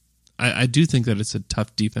I do think that it's a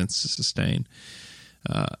tough defense to sustain.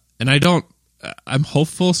 And I'm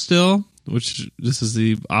hopeful still, which this is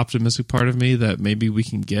the optimistic part of me, that maybe we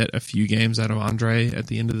can get a few games out of Andre at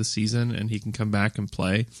the end of the season and he can come back and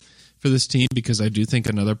play for this team, because I do think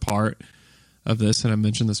another part of this, and I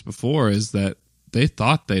mentioned this before, is that they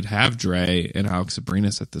thought they'd have Dre and Alex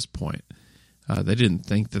Abrinas at this point. They didn't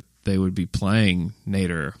think that they would be playing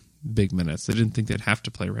Nader big minutes. They didn't think they'd have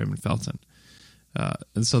to play Raymond Felton.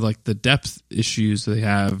 And so like the depth issues they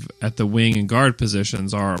have at the wing and guard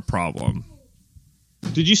positions are a problem.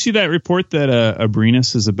 Did you see that report that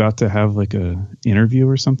Abrinas is about to have like a interview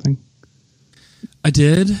or something? I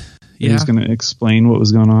did. Yeah. He was going to explain what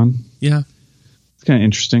was going on. Yeah. It's kind of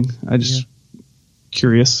interesting. I just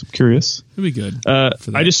curious. It'd be good.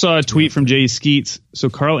 I just saw a tweet from Jay Skeets. So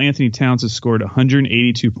Karl Anthony Towns has scored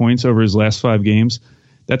 182 points over his last 5 games.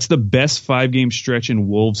 That's the best 5-game stretch in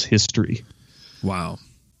Wolves history. Wow.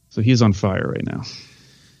 So he's on fire right now.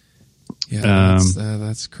 Yeah,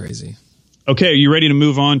 that's crazy. Okay, are you ready to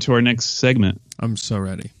move on to our next segment? I'm so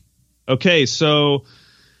ready. Okay, so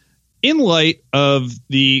in light of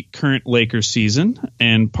the current Lakers season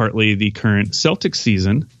and partly the current Celtics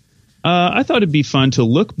season, I thought it'd be fun to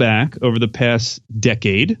look back over the past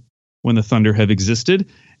decade when the Thunder have existed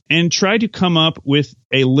and try to come up with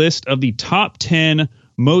a list of the top 10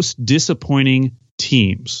 most disappointing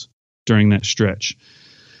teams during that stretch.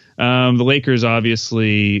 The Lakers,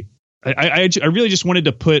 obviously, I really just wanted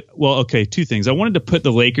to put, two things. I wanted to put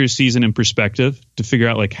the Lakers season in perspective to figure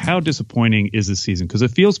out like how disappointing is this season, because it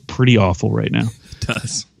feels pretty awful right now. It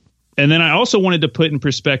does. And then I also wanted to put in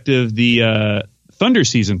perspective the Thunder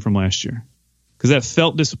season from last year, because that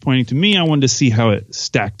felt disappointing to me. I wanted to see how it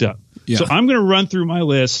stacked up. Yeah. So I'm going to run through my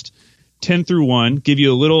list 10 through 1, give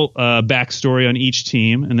you a little backstory on each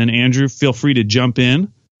team, and then Andrew, feel free to jump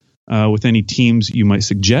in with any teams you might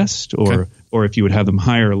suggest, or if you would have them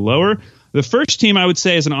higher or lower. The first team I would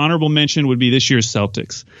say as an honorable mention would be this year's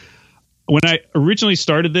Celtics. When I originally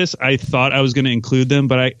started this, I thought I was going to include them,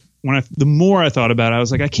 but the more I thought about it, I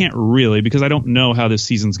was like, I can't really, because I don't know how this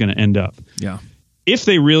season's going to end up. Yeah. If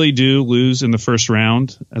they really do lose in the first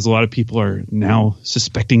round, as a lot of people are now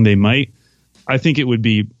suspecting they might, I think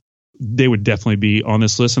they would definitely be on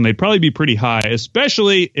this list, and they'd probably be pretty high,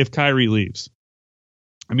 especially if Kyrie leaves.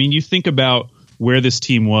 I mean, you think about where this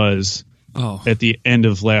team was at the end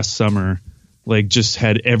of last summer, like just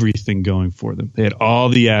had everything going for them. They had all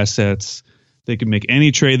the assets. They could make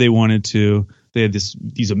any trade they wanted to. They had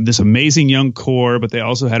this amazing young core, but they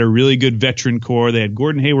also had a really good veteran core. They had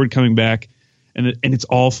Gordon Hayward coming back, and it's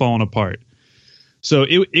all fallen apart. So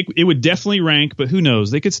it would definitely rank, but who knows?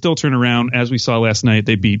 They could still turn around. As we saw last night,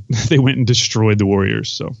 they went and destroyed the Warriors.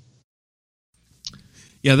 So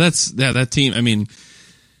yeah, that team. I mean,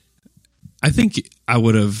 I think I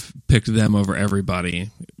would have picked them over everybody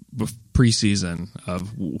preseason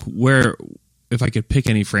of where, if I could pick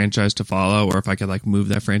any franchise to follow, or if I could like move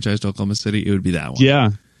that franchise to Oklahoma City, it would be that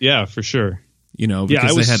one. Yeah, for sure. You know,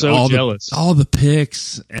 because I was they had so jealous. all the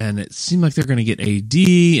picks, and it seemed like they're going to get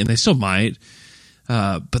AD, and they still might.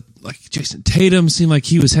 But like Jason Tatum seemed like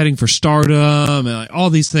he was heading for stardom, and like all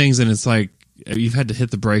these things, and it's like you've had to hit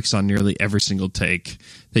the brakes on nearly every single take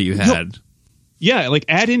that you had. Yeah, like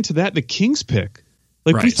add into that the Kings pick.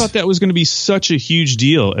 Like we thought that was going to be such a huge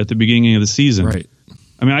deal at the beginning of the season. Right.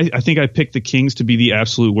 I mean, I think I picked the Kings to be the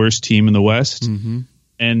absolute worst team in the West. Mm-hmm.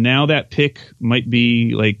 And now that pick might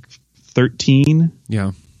be like 13.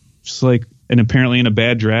 Yeah. Just like, and apparently in a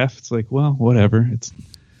bad draft, it's like, well, whatever. It's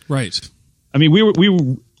right. I mean,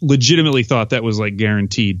 we legitimately thought that was like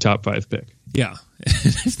guaranteed top 5 pick. Yeah.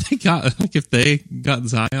 if they got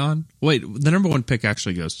Zion, the number 1 pick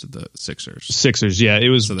actually goes to the Sixers. Yeah, it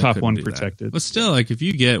was so top 1 protected. That. But still, like if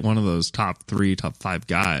you get one of those top 3, top 5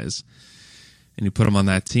 guys, and you put them on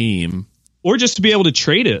that team, Or just to be able to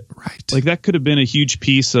trade it. Right. Like that could have been a huge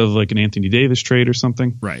piece of like an Anthony Davis trade or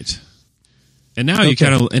something. Right. And now you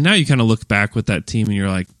kind of look back with that team and you're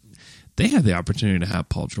like, they had the opportunity to have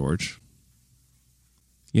Paul George.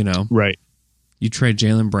 You know? Right. You trade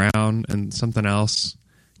Jaylen Brown and something else,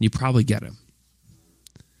 you probably get him.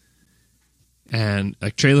 And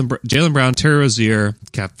like Jaylen Brown, Terry Rozier,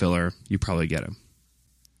 cap filler, you probably get him.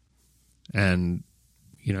 And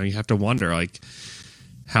you know, you have to wonder like,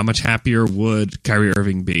 how much happier would Kyrie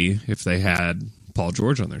Irving be if they had Paul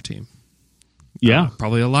George on their team? Yeah.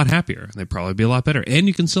 Probably a lot happier. They'd probably be a lot better. And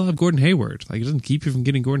you can still have Gordon Hayward. Like, it doesn't keep you from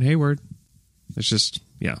getting Gordon Hayward. It's just,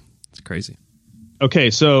 yeah, it's crazy. Okay,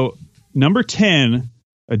 so number 10,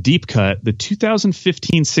 a deep cut, the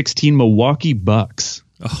 2015-16 Milwaukee Bucks.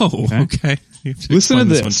 Oh, okay. Listen to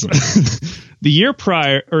this. The year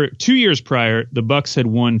prior, or 2 years prior, the Bucks had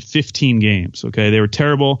won 15 games. Okay, they were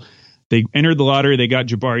terrible. They entered the lottery. They got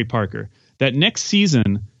Jabari Parker. That next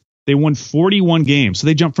season, they won 41 games. So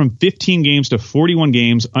they jumped from 15 games to 41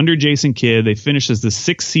 games under Jason Kidd. They finished as the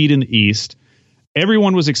 6th seed in the East.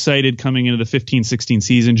 Everyone was excited coming into the 15-16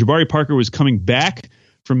 season. Jabari Parker was coming back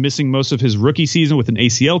from missing most of his rookie season with an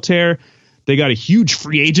ACL tear. They got a huge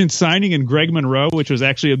free agent signing in Greg Monroe, which was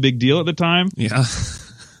actually a big deal at the time. Yeah.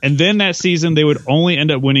 And then that season, they would only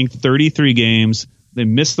end up winning 33 games. They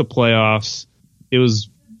missed the playoffs.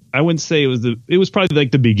 I wouldn't say it was probably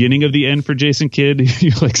like the beginning of the end for Jason Kidd.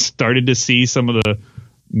 You like started to see some of the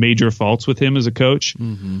major faults with him as a coach.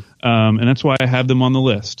 Mm-hmm. And that's why I have them on the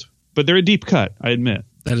list. But they're a deep cut, I admit.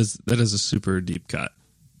 That is a super deep cut.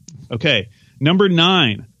 Okay. Number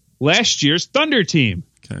 9, last year's Thunder team.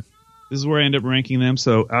 Okay. This is where I end up ranking them.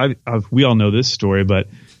 So we all know this story, but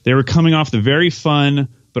they were coming off the very fun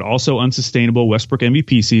but also unsustainable Westbrook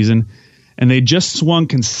MVP season. And they just swung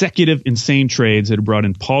consecutive insane trades that had brought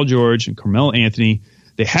in Paul George and Carmelo Anthony.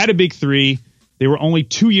 They had a big three. They were only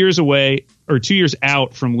 2 years away or 2 years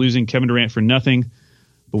out from losing Kevin Durant for nothing.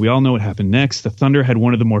 But we all know what happened next. The Thunder had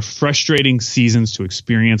one of the more frustrating seasons to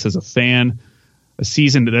experience as a fan. A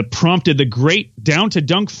season that prompted the great down to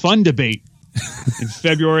dunk fun debate in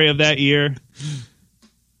February of that year.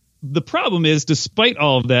 The problem is, despite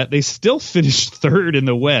all of that, they still finished third in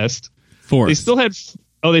the West. Fourth. They still had...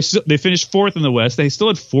 Oh, they finished fourth in the West. They still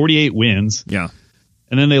had 48 wins. Yeah.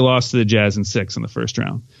 And then they lost to the Jazz in 6 in the first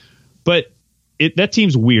round. But that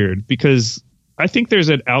team's weird because I think there's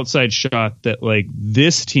an outside shot that like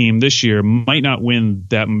this team this year might not win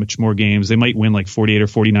that much more games. They might win like 48 or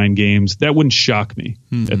 49 games. That wouldn't shock me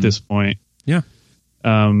at this point. Yeah.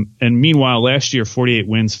 And meanwhile, last year, 48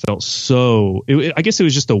 wins felt I guess it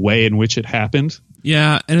was just the way in which it happened.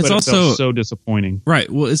 Yeah, and it's also felt so disappointing. Right.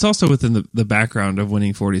 Well, it's also within the background of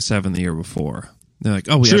winning 47 the year before. They're like,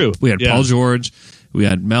 oh, we had Paul George, we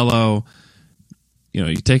had Melo. You know,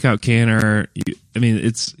 you take out Canner.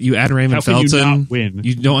 You add Raymond Felton.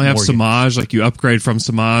 You don't have Samaj. Like you upgrade from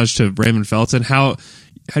Samaj to Raymond Felton. How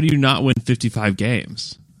do you not win 55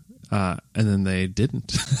 games? And then they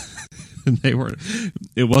didn't. And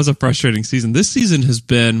it was a frustrating season. This season has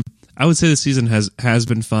been, I would say the season has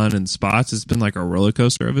been fun in spots. It's been like a roller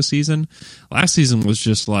coaster of a season. Last season was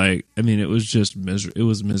just like, it was just misery. It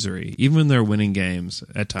was misery. Even when they're winning games,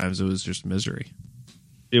 at times it was just misery.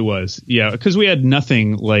 It was. Yeah. Because we had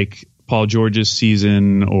nothing like Paul George's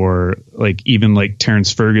season or like even like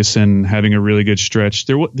Terrence Ferguson having a really good stretch.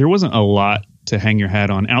 There wasn't a lot to hang your hat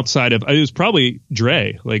on outside of, it was probably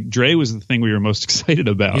Dre. Like Dre was the thing we were most excited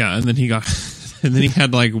about. Yeah. And then he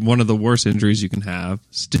had like one of the worst injuries you can have.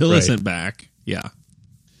 Still isn't back. Yeah.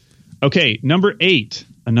 Okay. Number 8,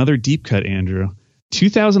 another deep cut, Andrew.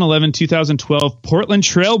 2011-2012 Portland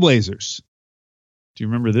Trailblazers. Do you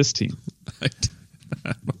remember this team?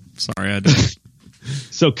 Sorry, I don't.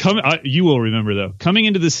 So you will remember though. Coming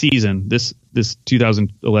into the season, this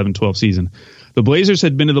 2011-12 season, the Blazers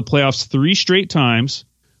had been to the playoffs 3 straight times,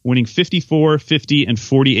 winning 54, 50, and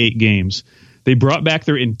 48 games. They brought back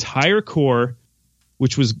their entire core,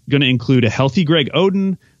 which was going to include a healthy Greg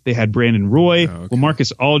Oden. They had Brandon Roy,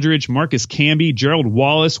 LaMarcus Aldridge, Marcus Camby, Gerald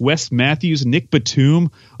Wallace, Wes Matthews, Nick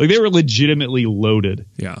Batum. Like they were legitimately loaded.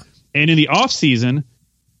 Yeah. And in the offseason,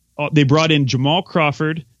 they brought in Jamal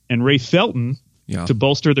Crawford and Ray Felton to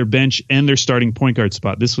bolster their bench and their starting point guard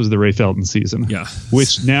spot. This was the Ray Felton season. Yeah.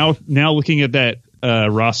 Which now looking at that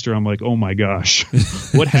roster, I'm like, oh my gosh,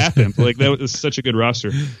 what happened? Like that was such a good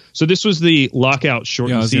roster. So this was the lockout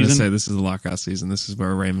shortened season. I was going to say this is the lockout season. This is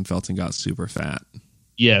where Raymond Felton got super fat.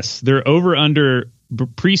 Yes. Their over under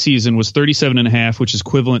preseason was 37.5, which is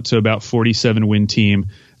equivalent to about 47 win team.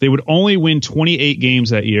 They would only win 28 games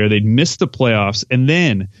that year. They'd miss the playoffs. And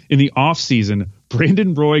then in the offseason,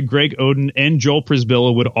 Brandon Roy, Greg Oden, and Joel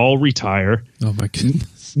Prisbilla would all retire. Oh, my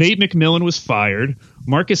goodness. Nate McMillan was fired.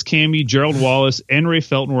 Marcus Camby, Gerald Wallace, and Ray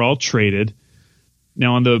Felton were all traded.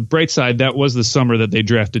 Now, on the bright side, that was the summer that they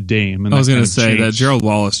drafted Dame. And I was going to say changed. that Gerald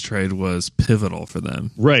Wallace trade was pivotal for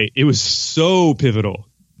them. Right. It was so pivotal.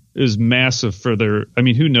 It was massive for their... I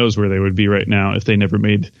mean, who knows where they would be right now if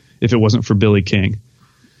it wasn't for Billy King.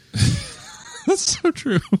 That's so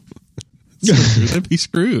true. They'd be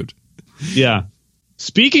screwed. Yeah.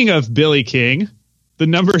 Speaking of Billy King, the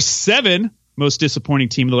number 7 most disappointing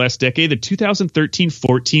team of the last decade, the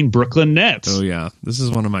 2013-14 Brooklyn Nets. Oh, yeah. This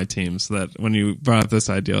is one of my teams that when you brought up this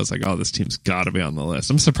idea, I was like, oh, this team's got to be on the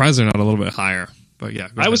list. I'm surprised they're not a little bit higher. But yeah,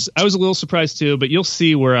 I was a little surprised too, but you'll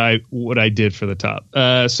see what I did for the top.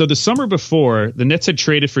 So the summer before, the Nets had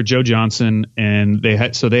traded for Joe Johnson, and they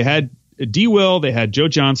had D. Will, they had Joe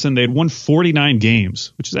Johnson. They had won 49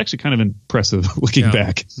 games, which is actually kind of impressive looking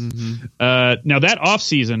back. Mm-hmm. Now that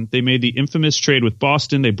offseason, they made the infamous trade with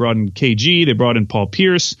Boston. They brought in KG. They brought in Paul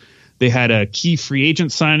Pierce. They had a key free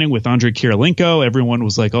agent signing with Andrei Kirilenko. Everyone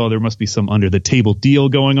was like, oh, there must be some under the table deal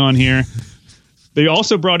going on here. They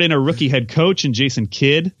also brought in a rookie head coach in Jason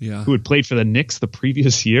Kidd, who had played for the Knicks the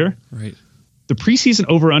previous year. Right. The preseason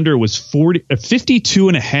over-under was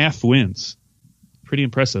 52.5 wins. Pretty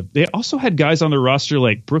impressive. They also had guys on their roster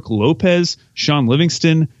like Brooke Lopez, Sean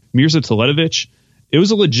Livingston, Mirza Teletovic. It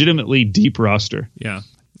was a legitimately deep roster. Yeah.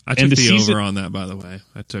 I took the over on that, by the way.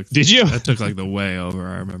 Did you? I took like the way over,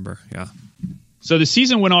 I remember. Yeah. So the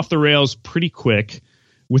season went off the rails pretty quick.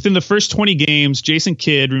 Within the first 20 games, Jason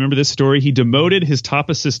Kidd, remember this story? He demoted his top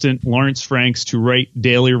assistant, Lawrence Franks, to write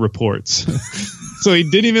daily reports. So he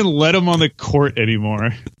didn't even let him on the court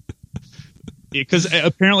anymore. Because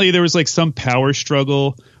apparently there was like some power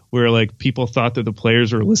struggle where like people thought that the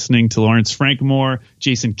players were listening to Lawrence Frank more.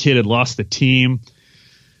 Jason Kidd had lost the team.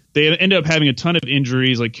 They ended up having a ton of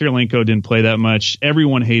injuries. Like Kirilenko didn't play that much.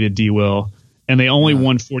 Everyone hated D. Will. And they only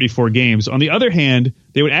won 44 games. On the other hand,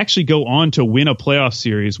 they would actually go on to win a playoff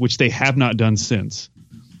series, which they have not done since.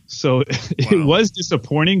 So it was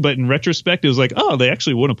disappointing, but in retrospect, it was like, oh, they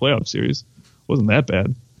actually won a playoff series. Wasn't that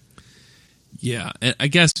bad. Yeah, and I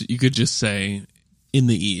guess you could just say in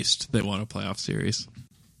the East, they won a playoff series.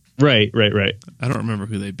 Right. I don't remember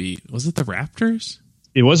who they beat. Was it the Raptors?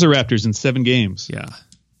 It was the Raptors in 7 games. Yeah,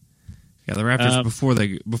 the Raptors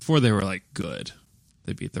before they were like good.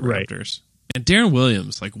 They beat the Raptors. And Darren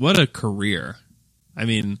Williams, like, what a career. I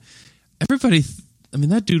mean,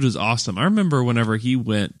 that dude was awesome. I remember whenever he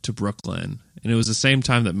went to Brooklyn, and it was the same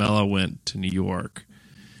time that Melo went to New York,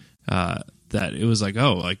 that it was like,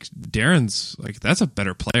 oh, like, Darren's, like, that's a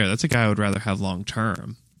better player. That's a guy I would rather have long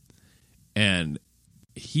term. And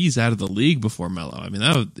he's out of the league before Melo. I mean,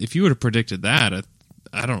 if you would have predicted that,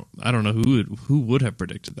 I don't know who would have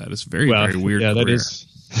predicted that. It's very weird. Yeah, career.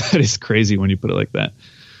 that is crazy when you put it like that.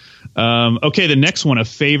 Okay, the next one, a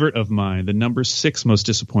favorite of mine, the number 6 most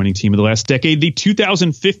disappointing team of the last decade, the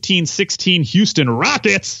 2015-16 Houston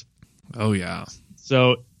Rockets. Oh, yeah.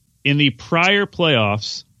 So in the prior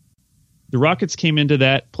playoffs, the Rockets came into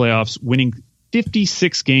that playoffs winning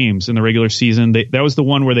 56 games in the regular season. That was the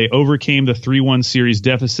one where they overcame the 3-1 series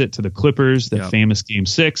deficit to the Clippers, that famous Game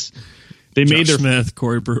 6. They made their Smith,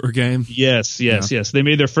 Corey Brewer game. Yes. They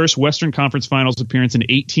made their first Western Conference Finals appearance in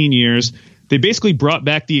 18 years. They basically brought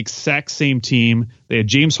back the exact same team. They had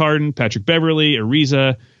James Harden, Patrick Beverley,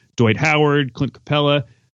 Ariza, Dwight Howard, Clint Capella.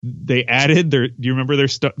 They added do you remember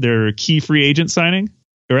their key free agent signing?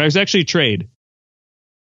 Or it was actually a trade.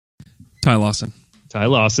 Ty Lawson.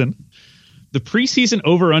 The preseason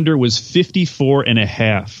over-under was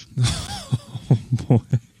 54.5. Oh, boy.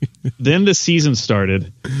 Then the season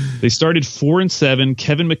started. They started 4-7.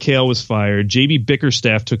 Kevin McHale was fired. JB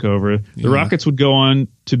Bickerstaff took over. The Rockets would go on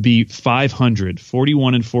to be 500,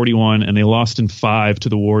 41-41, and they lost in 5 to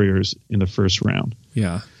the Warriors in the first round.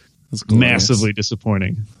 Yeah. Massively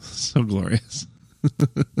disappointing. So glorious.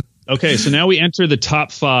 Okay, so now we enter the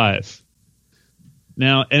top 5.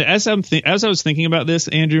 Now, and as I was thinking about this,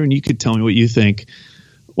 Andrew, and you could tell me what you think.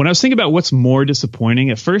 When I was thinking about what's more disappointing,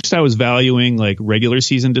 at first I was valuing like regular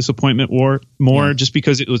season disappointment more just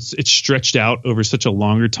because it's stretched out over such a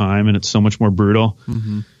longer time and it's so much more brutal.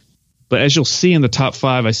 Mm-hmm. But as you'll see in the top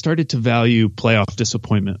 5, I started to value playoff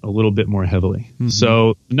disappointment a little bit more heavily. Mm-hmm.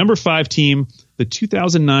 So the number 5 team, the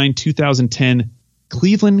 2009-2010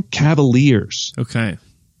 Cleveland Cavaliers. Okay.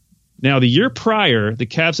 Now, the year prior, the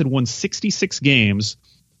Cavs had won 66 games,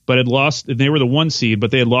 but had lost. They were the 1 seed, but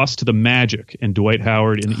they had lost to the Magic and Dwight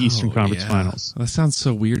Howard in the Eastern Conference Finals. That sounds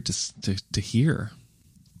so weird to hear.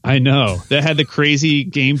 I know. That had the crazy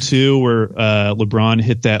game 2 where LeBron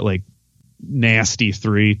hit that like nasty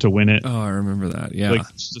three to win it. Oh, I remember that. Yeah. Like,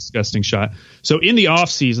 disgusting shot. So in the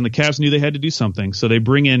offseason, the Cavs knew they had to do something. So they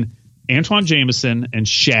bring in Antoine Jameson and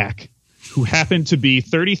Shaq, who happened to be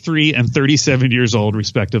 33 and 37 years old,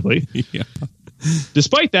 respectively. Yeah.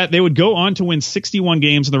 Despite that, they would go on to win 61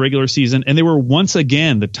 games in the regular season, and they were once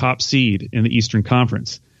again the top seed in the Eastern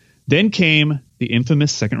Conference. Then came the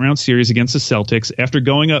infamous second-round series against the Celtics. After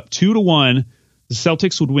going up 2-1, the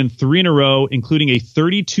Celtics would win 3 in a row, including a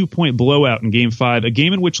 32-point blowout in Game 5, a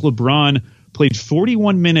game in which LeBron played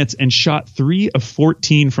 41 minutes and shot 3 of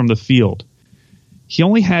 14 from the field. He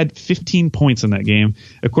only had 15 points in that game.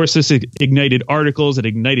 Of course, this ignited articles. It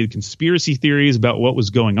ignited conspiracy theories about what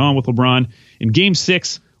was going on with LeBron. In Game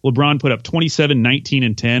 6, LeBron put up 27, 19,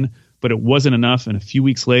 and 10, but it wasn't enough. And a few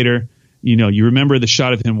weeks later, you remember the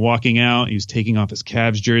shot of him walking out. He was taking off his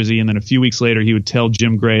Cavs jersey. And then a few weeks later, he would tell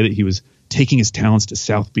Jim Gray that he was taking his talents to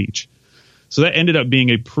South Beach. So that ended up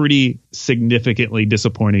being a pretty significantly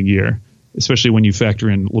disappointing year, especially when you factor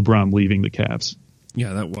in LeBron leaving the Cavs.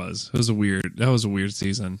 Yeah, that was a weird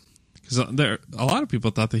season, because a lot of people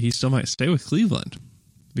thought that he still might stay with Cleveland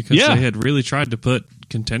because they had really tried to put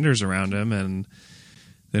contenders around him, and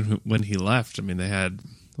then when he left, I mean, they had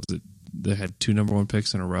 2 number 1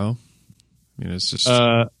 picks in a row. I mean, it's just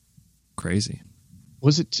crazy.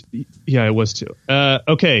 Was it? Yeah, it was 2.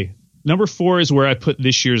 Okay, number 4 is where I put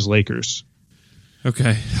this year's Lakers.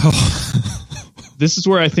 Okay. This is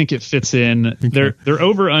where I think it fits in. Okay. Their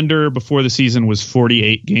over under before the season was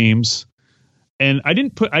 48 games. And I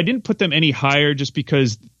didn't put them any higher just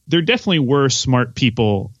because there definitely were smart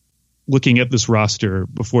people looking at this roster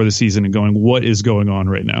before the season and going, what is going on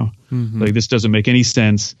right now? Mm-hmm. Like, this doesn't make any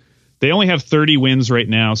sense. They only have 30 wins right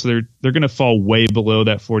now, so they're going to fall way below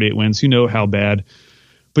that 48 wins. Who knows how bad?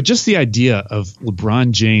 But just the idea of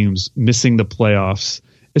LeBron James missing the playoffs,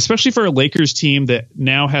 especially for a Lakers team that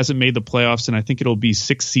now hasn't made the playoffs, and I think it'll be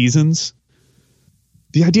 6 seasons.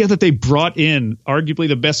 The idea that they brought in arguably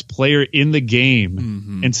the best player in the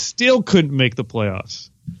game and still couldn't make the playoffs.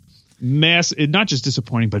 Not just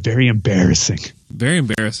disappointing, but very embarrassing. Very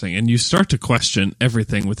embarrassing. And you start to question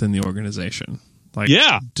everything within the organization. Like,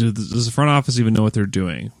 does the front office even know what they're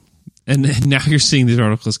doing? And now you're seeing these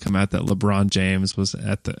articles come out that LeBron James was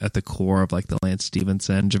at the core of like the Lance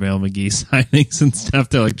Stevenson, JaVale McGee signings and stuff.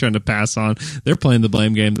 They're like trying to pass on. They're playing the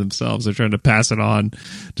blame game themselves. They're trying to pass it on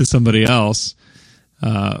to somebody else.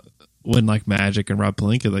 When like Magic and Rob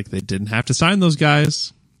Pelinka, like, they didn't have to sign those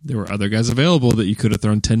guys. There were other guys available that you could have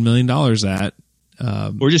thrown $10 million at,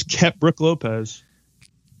 or just kept Brook Lopez.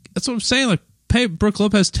 That's what I'm saying. Like, pay Brook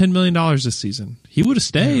Lopez $10 million this season. He would have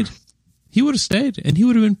stayed. Yeah. He would have stayed, and he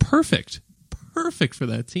would have been perfect for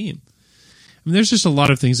that team. I mean, there's just a lot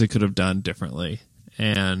of things they could have done differently,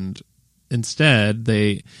 and instead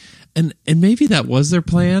and maybe that was their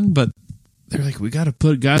plan, but they're like, we got to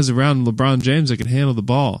put guys around LeBron James that can handle the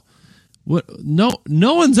ball. What? No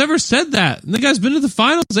one's ever said that. And the guy's been to the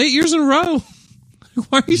finals 8 years in a row.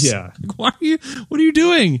 What are you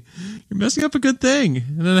doing? You're messing up a good thing.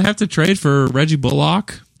 And then they have to trade for Reggie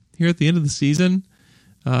Bullock here at the end of the season,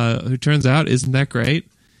 who turns out isn't that great.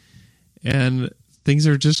 And things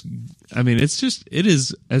are just, I mean, it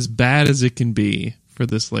is as bad as it can be for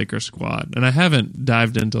this Lakers squad. And I haven't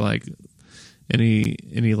dived into like any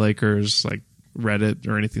Lakers like Reddit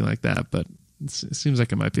or anything like that, but it seems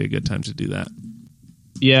like it might be a good time to do that.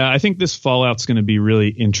 Yeah, I think this fallout's going to be really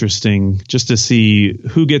interesting just to see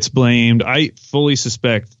who gets blamed. I fully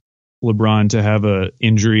suspect LeBron to have a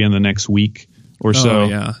injury in the next week or so. Oh,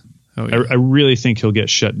 yeah. I really think he'll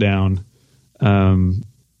get shut down. And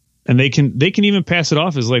they can even pass it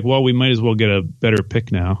off as like, well, we might as well get a better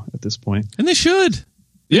pick now at this point. And they should.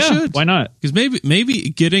 They should. Why not? Because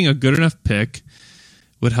maybe getting a good enough pick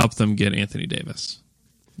would help them get Anthony Davis.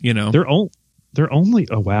 You know, they're only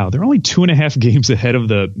 2.5 games ahead of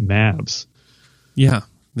the Mavs. Yeah,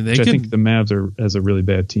 I mean, I think the Mavs are as a really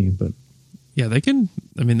bad team, but yeah, they can.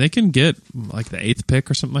 I mean, they can get like the 8th pick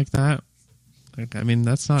or something like that. I mean,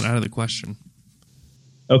 that's not out of the question.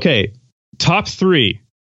 Okay, top 3.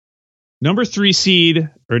 Number 3 seed,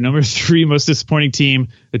 or number 3 most disappointing team,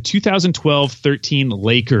 the 2012-13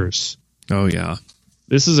 Lakers. Oh, yeah.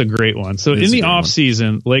 This is a great one. So in the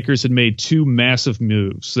offseason, Lakers had made 2 massive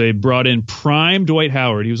moves. They brought in prime Dwight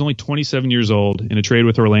Howard. He was only 27 years old in a trade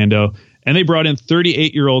with Orlando. And they brought in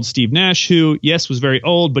 38-year-old Steve Nash, who, yes, was very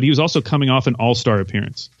old, but he was also coming off an all-star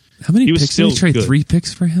appearance. How many picks did they trade? Good. 3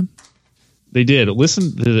 picks for him? They did.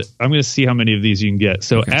 Listen, I'm going to see how many of these you can get.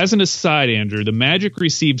 So as an aside, Andrew, the Magic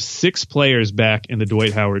received 6 players back in the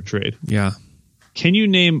Dwight Howard trade. Yeah. Can you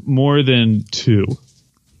name more than 2?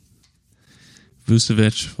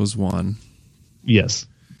 Vucevic was one. Yes.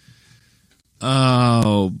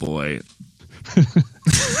 Oh, boy.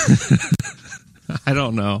 I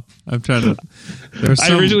don't know. I'm trying to... There's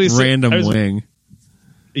some random wing.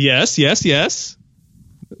 Yes. You're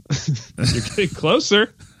getting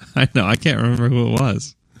closer. I know. I can't remember who it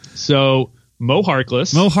was. So, Mo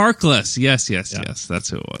Harkless. Yes. That's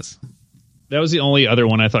who it was. That was the only other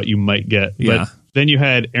one I thought you might get. Yeah. But then you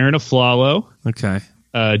had Aaron Aflalo. Okay.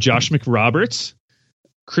 Josh McRoberts,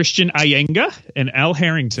 Christian Iyenga, and Al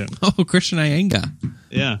Harrington. Oh, Christian Iyenga.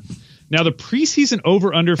 Yeah. Now, the preseason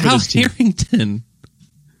over-under for Al this team. Harrington.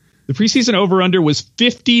 The preseason over-under was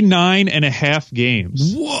 59.5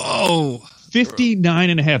 games. Whoa.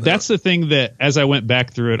 59.5. That's the thing that, as I went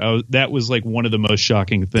back through it, that was like one of the most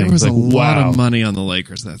shocking things. There was like, a lot of money on the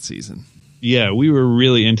Lakers that season. Yeah, we were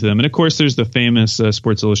really into them. And of course, there's the famous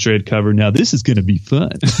Sports Illustrated cover. Now, this is going to be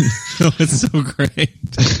fun. Oh, it's so great.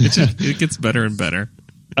 It gets better and better.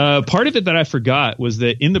 Part of it that I forgot was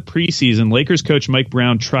that in the preseason, Lakers coach Mike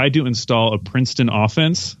Brown tried to install a Princeton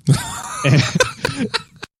offense.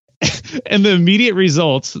 And the immediate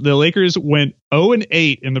results, the Lakers went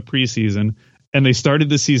 0-8 in the preseason, and they started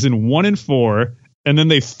the season 1-4, and then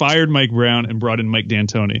they fired Mike Brown and brought in Mike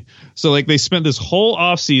D'Antoni. So like they spent this whole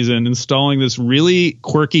offseason installing this really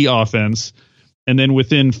quirky offense, and then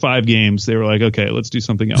within 5 games, they were like, okay, let's do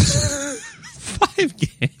something else. 5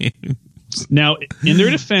 games. Now, in their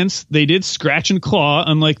defense, they did scratch and claw,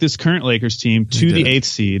 unlike this current Lakers team, to the 8th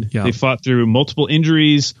seed. Yeah. They fought through multiple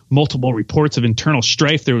injuries, multiple reports of internal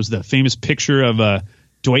strife. There was the famous picture of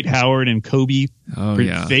Dwight Howard and Kobe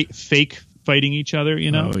fake fighting each other,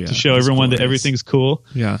 to show everyone that everything's cool.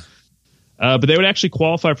 Yeah. But they would actually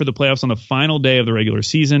qualify for the playoffs on the final day of the regular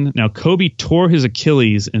season. Now, Kobe tore his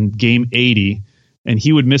Achilles in Game 80, and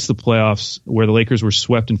he would miss the playoffs, where the Lakers were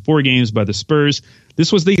swept in 4 games by the Spurs.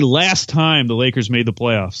 This was the last time the Lakers made the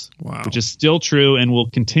playoffs, which is still true and will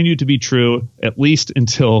continue to be true at least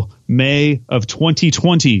until May of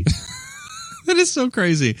 2020. That is so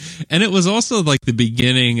crazy. And it was also like the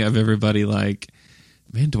beginning of everybody like,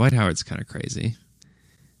 man, Dwight Howard's kind of crazy.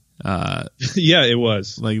 Yeah, it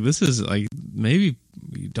was. Like, this is like, maybe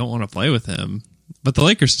you don't want to play with him. But the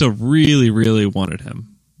Lakers still really, really wanted him.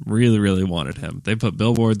 Really, really wanted him. They put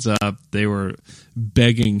billboards up. They were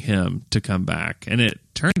begging him to come back. And it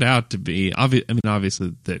turned out to be,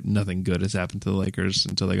 obviously that nothing good has happened to the Lakers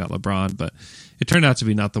until they got LeBron, but it turned out to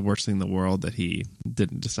be not the worst thing in the world that he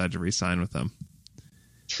didn't decide to re-sign with them.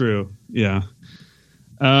 True. Yeah.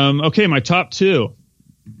 Okay, my top 2.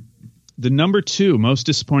 The number 2 most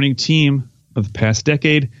disappointing team of the past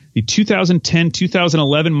decade, the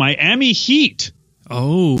 2010-2011 Miami Heat.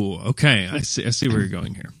 Oh, okay. I see where you're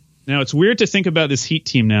going here. Now, it's weird to think about this Heat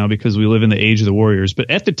team now because we live in the age of the Warriors, but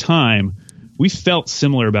at the time, we felt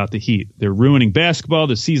similar about the Heat. They're ruining basketball.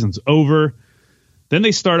 The season's over. Then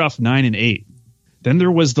they start off 9-8. Then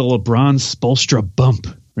there was the LeBron Spoelstra bump.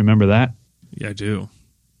 Remember that? Yeah, I do.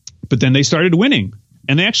 But then they started winning,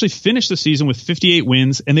 and they actually finished the season with 58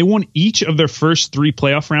 wins, and they won each of their first 3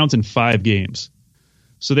 playoff rounds in 5 games.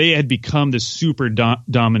 So they had become this super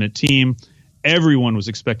dominant team. Everyone was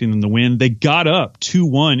expecting them to win. They got up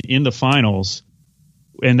 2-1 in the finals,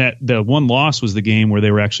 and that the one loss was the game where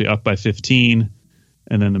they were actually up by 15,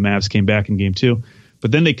 and then the Mavs came back in game 2.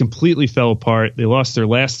 But then they completely fell apart. They lost their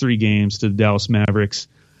last 3 games to the Dallas Mavericks.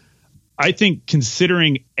 I think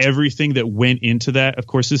considering everything that went into that, of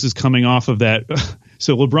course, this is coming off of that.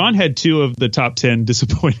 So LeBron had 2 of the top 10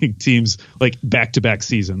 disappointing teams, like back-to-back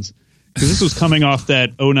seasons, because this was coming off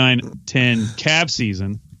that 09-10 Cavs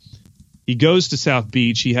season. He goes to South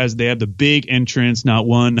Beach. They had the big entrance, not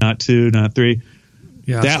 1, not 2, not 3.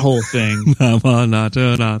 Yeah. That whole thing. Not 1, not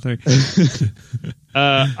 2, not 3.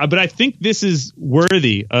 But I think this is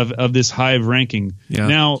worthy of this high of ranking. Yeah.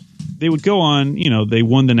 Now, they would go on, they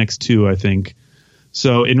won the next 2, I think.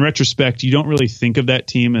 So in retrospect, you don't really think of that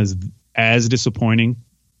team as disappointing.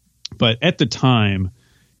 But at the time,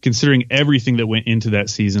 considering everything that went into that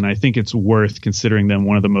season, I think it's worth considering them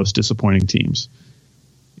one of the most disappointing teams.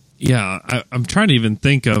 Yeah, I'm trying to even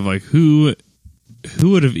think of like who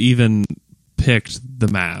would have even picked the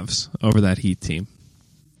Mavs over that Heat team.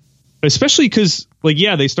 Especially because,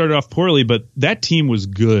 they started off poorly, but that team was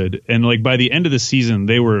good. And, by the end of the season,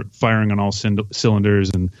 they were firing on all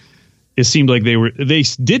cylinders. And it seemed like they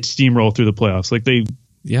did steamroll through the playoffs. They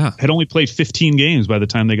had only played 15 games by the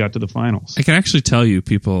time they got to the finals. I can actually tell you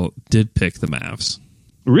people did pick the Mavs.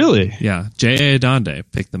 Really? Yeah. J.A. Adonde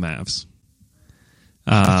picked the Mavs.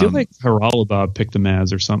 I feel like Haralabob picked the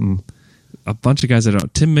Mavs or something. A bunch of guys I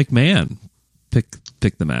don't. Tim McMahon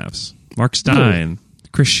picked the Mavs. Mark Stein,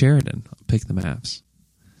 Chris Sheridan picked the Mavs.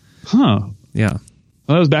 Huh. Yeah.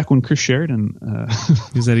 Well, that was back when Chris Sheridan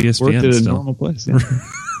He was at ESPN worked at a still. normal place. Yeah.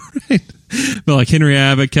 Right. But like Henry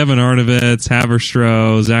Abbott, Kevin Arnovitz,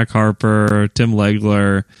 Haberstroh, Zach Harper, Tim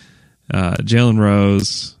Legler, Jalen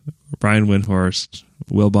Rose, Brian Windhorst,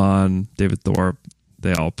 Will Bond, David Thorpe,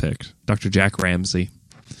 they all picked. Dr. Jack Ramsey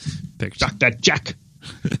picked. Dr. Jack.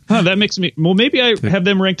 That makes me... Well, maybe I have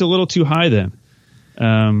them ranked a little too high then.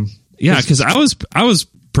 Yeah, because I was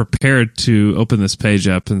prepared to open this page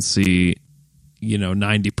up and see,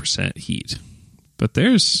 90% Heat. But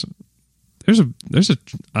there's a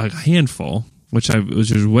handful, which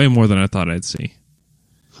is way more than I thought I'd see.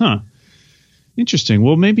 Huh. Interesting.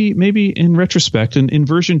 Well, maybe in retrospect, and in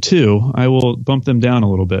version 2, I will bump them down a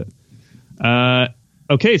little bit.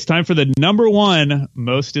 Okay, it's time for the number 1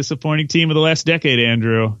 most disappointing team of the last decade,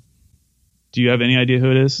 Andrew. Do you have any idea who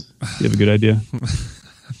it is? Do you have a good idea? I'm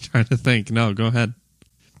trying to think. No, go ahead.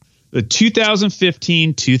 The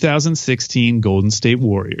 2015-2016 Golden State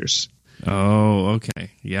Warriors. Oh,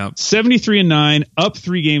 okay. Yep. 73-9, up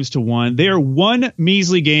 3 games to 1. They are one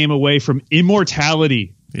measly game away from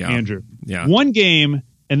immortality, Andrew. Yeah. 1 game,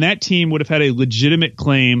 and that team would have had a legitimate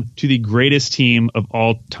claim to the greatest team of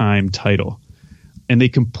all time title. And they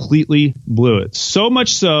completely blew it. So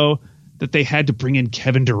much so that they had to bring in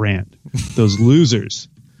Kevin Durant. Those losers.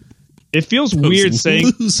 It feels weird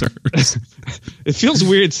saying it feels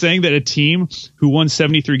weird saying that a team who won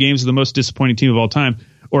 73 games is the most disappointing team of all time,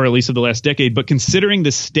 or at least of the last decade. But considering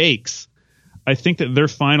the stakes, I think that their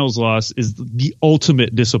finals loss is the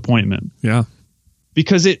ultimate disappointment. Yeah.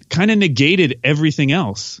 Because it kind of negated everything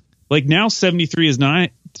else. Like now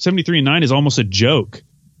 73-9 is almost a joke.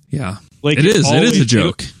 Yeah. Like it is a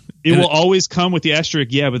joke. It will always come with the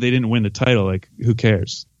asterisk, yeah, but they didn't win the title. Like, who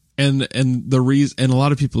cares? And the reason, and a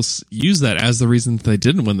lot of people use that as the reason that they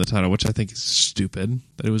didn't win the title, which I think is stupid.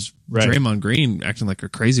 That it was Draymond Green acting like a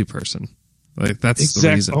crazy person. Like that's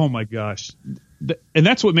the reason. Oh my gosh, and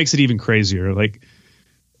that's what makes it even crazier. Like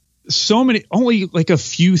only like a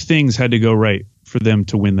few things had to go right for them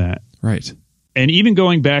to win that. Right. And even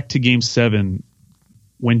going back to Game 7.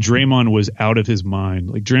 When Draymond was out of his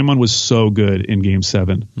mind, like Draymond was so good in Game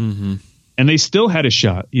 7, and they still had a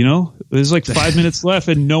shot. There's like 5 minutes left,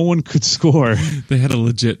 and no one could score. They had a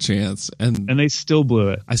legit chance, and they still blew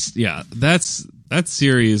it. That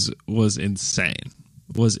series was insane.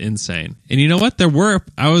 And you know what?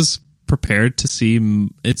 I was prepared to see.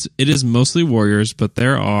 It is mostly Warriors, but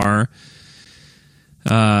there are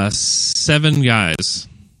 7 guys.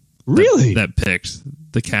 Really? That picked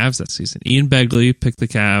the Cavs that season. Ian Begley picked the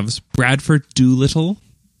Cavs. Bradford Doolittle,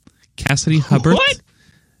 Cassidy Hubbard,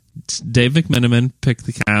 Dave McMenamin picked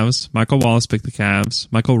the Cavs. Michael Wallace picked the Cavs.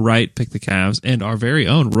 Michael Wright picked the Cavs. And our very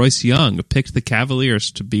own Royce Young picked the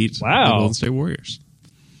Cavaliers to beat the Golden State Warriors.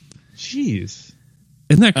 Jeez.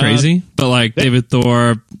 Isn't that crazy? But David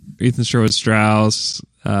Thorpe, Ethan Sherwood-Strauss,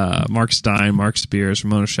 Mark Stein, Mark Spears,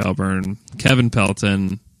 Ramona Shelburne, Kevin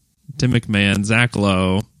Pelton, Tim McMahon, Zach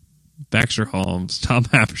Lowe, Baxter Holmes, Tom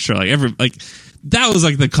Haberstroh, that was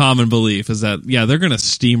the common belief is that they're going to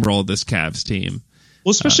steamroll this Cavs team.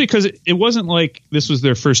 Well, especially because it wasn't like this was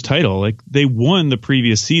their first title. Like they won the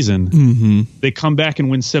previous season. Mm-hmm. They come back and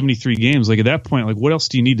win 73 games. Like at that point, what else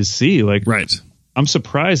do you need to see? Right. I'm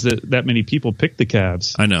surprised that many people picked the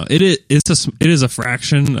Cavs. I know it is a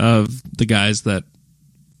fraction of the guys that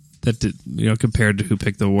did, compared to who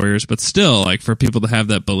picked the Warriors, but still, for people to have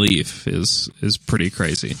that belief is pretty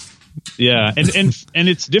crazy. Yeah, and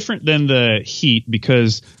it's different than the Heat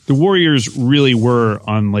because the Warriors really were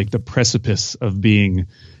on the precipice of being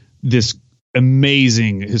this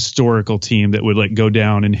amazing historical team that would go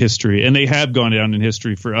down in history, and they have gone down in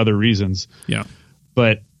history for other reasons. Yeah,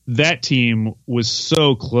 but that team was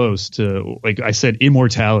so close to, I said,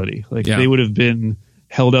 immortality. They would have been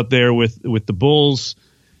held up there with the Bulls,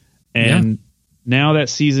 and. Yeah. Now that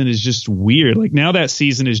season is just weird. Now that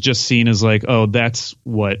season is just seen as that's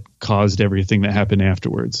what caused everything that happened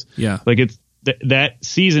afterwards. Yeah. It's that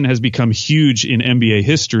season has become huge in NBA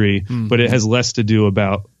history, but it has less to do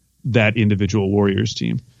about that individual Warriors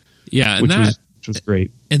team. Yeah. Which was great.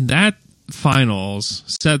 And that finals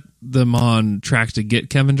set them on track to get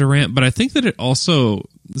Kevin Durant, but I think that it also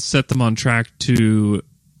set them on track to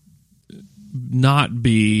not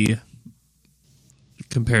be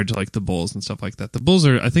compared to the Bulls and stuff like that. The Bulls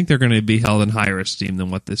I think they're going to be held in higher esteem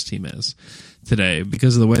than what this team is today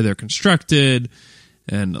because of the way they're constructed,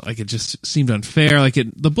 and it just seemed unfair.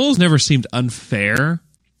 The Bulls never seemed unfair.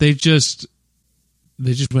 They just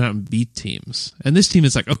went out and beat teams, and this team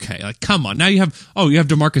is okay, come on, now you have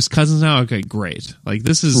DeMarcus Cousins now. Okay, great.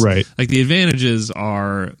 This is right. The advantages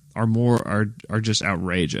are just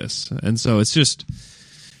outrageous, and so it's just.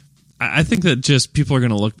 I think that just people are going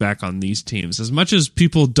to look back on these teams as much as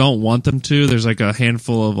people don't want them to. There's like a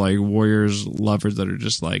handful of like Warriors lovers that are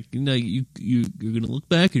just like, you're going to look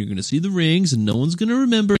back and you're going to see the rings and no one's going to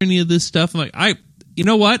remember any of this stuff. I'm like, you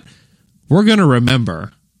know what? We're going to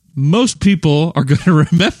remember. Most people are going to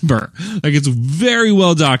remember. Like, it's very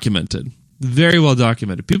well documented. Very well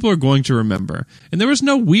documented. People are going to remember. And there was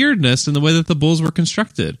no weirdness in the way that the Bulls were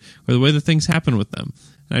constructed or the way that things happened with them.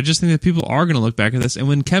 And I just think that people are going to look back at this. And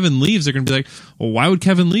when Kevin leaves, they're going to be like, well, why would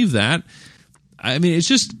Kevin leave that? I mean, it's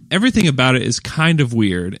just everything about it is kind of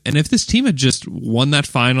weird. And if this team had just won that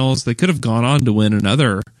finals, they could have gone on to win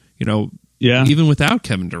another, even without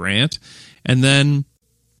Kevin Durant. And then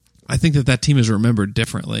I think that team is remembered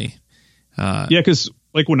differently. Because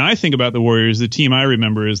like when I think about the Warriors, the team I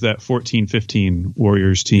remember is that 14-15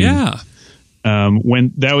 Warriors team. Yeah.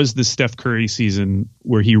 When that was the Steph Curry season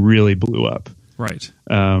where he really blew up. Right.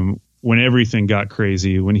 When everything got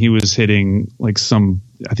crazy, when he was hitting like some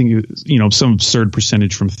absurd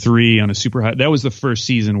percentage from three on a super high. That was the first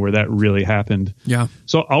season where that really happened. Yeah.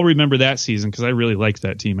 So I'll remember that season because I really liked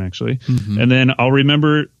that team actually. Mm-hmm. And then I'll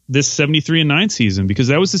remember this 73-9 season because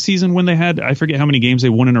that was the season when they had, I forget how many games they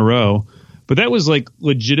won in a row, but that was like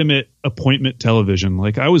legitimate appointment television.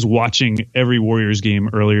 Like I was watching every Warriors game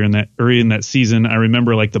early in that season. I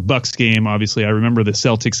remember like the Bucks game. Obviously I remember the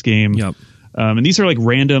Celtics game. Yep. And these are like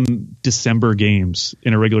random December games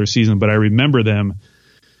in a regular season, but I remember them.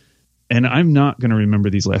 And I'm not going to remember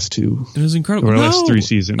these last two. It was incredible. Or last three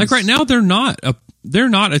seasons. Like right now, they're not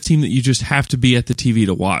a team that you just have to be at the TV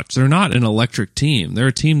to watch. They're not an electric team. They're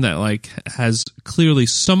a team that like has clearly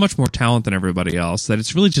so much more talent than everybody else that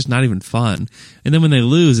it's really just not even fun. And then when they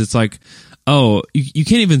lose, it's like, oh, you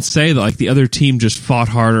can't even say that like the other team just fought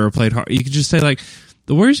harder or played hard. You can just say like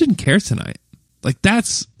the Warriors didn't care tonight. Like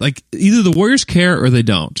that's like either the Warriors care or they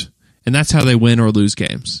don't, and that's how they win or lose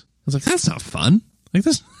games. I was like, that's not fun. Like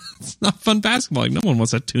this, it's not fun basketball. Like no one wants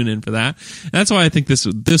to tune in for that. And that's why I think this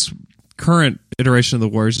current iteration of the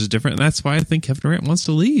Warriors is different, and that's why I think Kevin Durant wants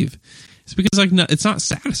to leave. It's because like no, it's not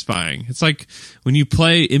satisfying. It's like when you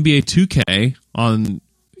play NBA 2K on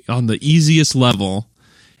the easiest level,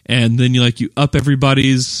 and then you up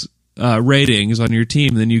everybody's ratings on your team,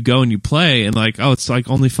 and then you go and you play, and like, oh, it's like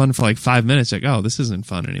only fun for like 5 minutes. Like, oh, this isn't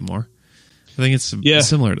fun anymore. I think it's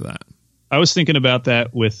similar to that. I was thinking about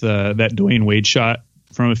that with that Dwayne Wade shot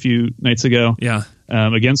from a few nights ago,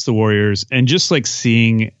 against the Warriors, and just like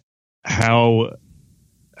seeing how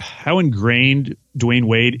ingrained Dwayne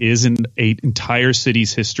Wade is in an entire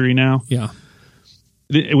city's history now. Yeah,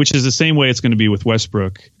 which is the same way it's going to be with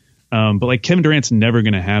Westbrook. But like Kevin Durant's never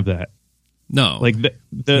going to have that. No, like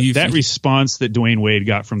that response that Dwayne Wade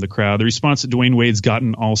got from the crowd, the response that Dwayne Wade's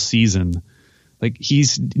gotten all season, like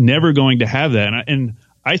he's never going to have that. And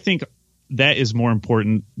I think that is more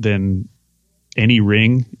important than any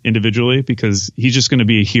ring individually, because he's just going to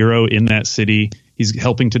be a hero in that city. He's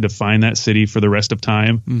helping to define that city for the rest of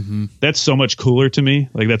time. Mm-hmm. That's so much cooler to me.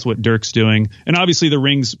 Like that's what Dirk's doing. And obviously the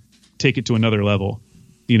rings take it to another level.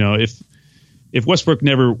 You know, if Westbrook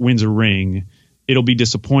never wins a ring, it'll be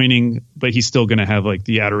disappointing, but he's still going to have like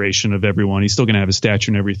the adoration of everyone. He's still going to have his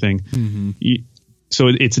stature and everything. Mm-hmm. So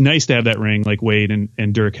it's nice to have that ring like Wade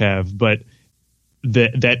and Dirk have, but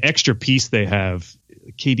that extra piece they have,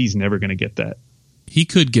 KD's never going to get that. He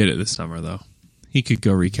could get it this summer though. He could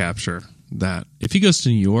go recapture that. If he goes to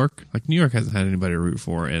New York, like New York hasn't had anybody to root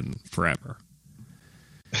for in forever.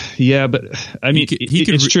 Yeah, but I mean,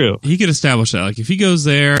 it's true. He could establish that. Like if he goes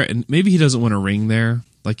there, and maybe he doesn't win a ring there,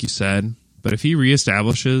 like you said, but if he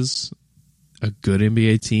reestablishes a good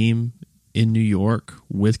NBA team in New York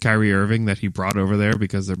with Kyrie Irving that he brought over there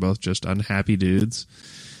because they're both just unhappy dudes,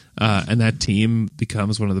 and that team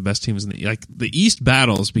becomes one of the best teams in the East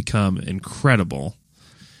battles become incredible.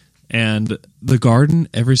 And the Garden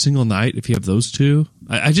every single night, if you have those two,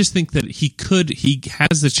 I just think that he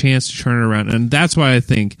has the chance to turn it around. And that's why I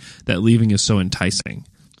think that leaving is so enticing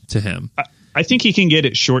to him. I think he can get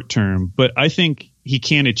it short term, but I think he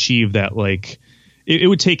can't achieve that. Like it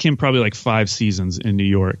would take him probably like 5 seasons in New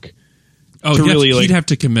York. Oh, he'd have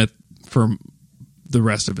to commit for the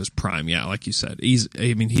rest of his prime. Yeah. Like you said,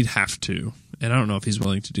 he'd have to, and I don't know if he's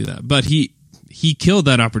willing to do that, but he killed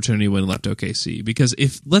that opportunity when he left OKC, because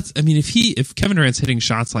if Kevin Durant's hitting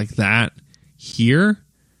shots like that here,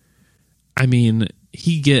 I mean,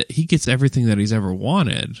 he gets everything that he's ever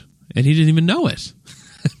wanted, and he didn't even know it.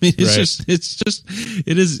 I mean,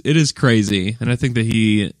 it is crazy. And I think that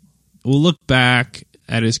he will look back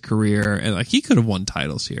at his career and like he could have won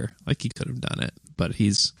titles here. Like he could have done it, but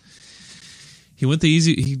he took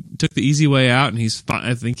the easy way out, and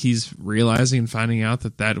I think he's realizing and finding out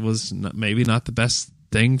that was maybe not the best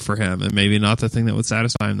thing for him, and maybe not the thing that would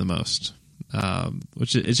satisfy him the most.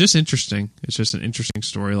 Which it's just interesting. It's just an interesting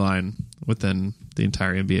storyline within the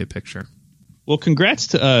entire NBA picture. Well, congrats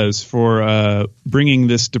to us for bringing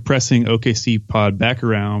this depressing OKC pod back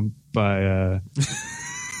around by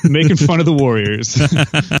making fun of the Warriors.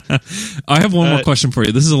 I have one more question for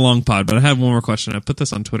you. This is a long pod, but I have one more question. I put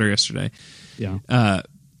this on Twitter yesterday. Yeah.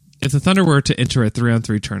 If the Thunder were to enter a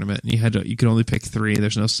 3-on-3 tournament and you could only pick 3,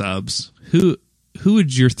 there's no subs, who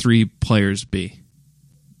would your 3 players be?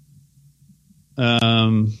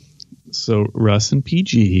 So Russ and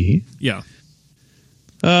PG. Yeah.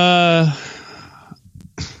 I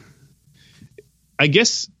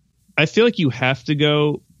guess I feel like you have to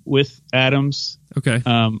go with Adams. Okay.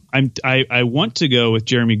 I want to go with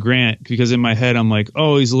Jeremy Grant because in my head I'm like,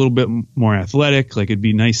 oh, he's a little bit more athletic. Like it'd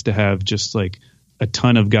be nice to have just like a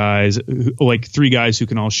ton of guys, like 3 guys who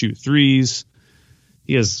can all shoot threes.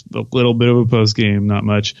 He has a little bit of a post game, not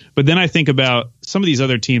much. But then I think about some of these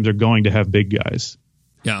other teams are going to have big guys.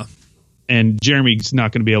 Yeah. And Jeremy's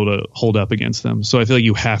not going to be able to hold up against them. So I feel like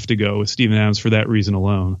you have to go with Steven Adams for that reason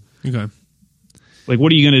alone. Okay. Like,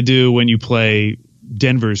 what are you going to do when you play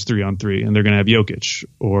Denver's 3-on-3 and they're going to have Jokic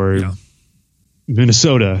or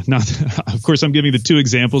Minnesota? Not, of course, I'm giving the 2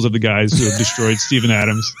 examples of the guys who have destroyed Steven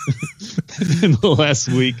Adams in the last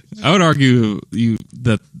week. I would argue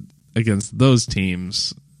that against those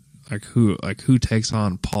teams, who takes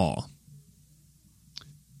on Paul?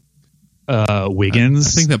 Wiggins.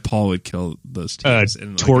 I think that Paul would kill those teams.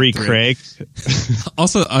 Torrey Craig.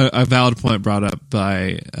 Also, a valid point brought up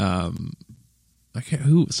by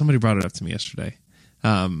somebody brought it up to me yesterday.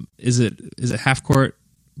 Is it half court,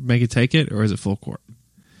 make it take it, or is it full court?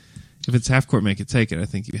 If it's half court, make it take it, I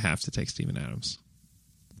think you have to take Steven Adams.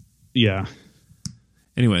 Yeah.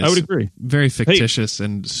 Anyways, I would agree. Very fictitious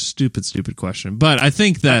and stupid question. But I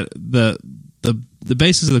think that the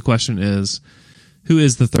basis of the question is, who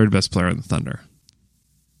is the 3rd best player on the Thunder?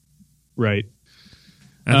 Right.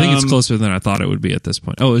 I think it's closer than I thought it would be at this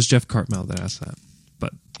point. Oh, it was Jeff Cartmel that asked that.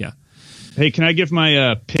 But yeah. Hey, can I give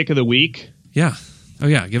my pick of the week? Yeah. Oh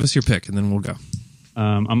yeah. Give us your pick and then we'll go.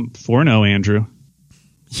 I'm 4-0, Andrew.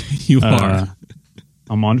 You are.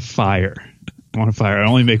 I'm on fire. I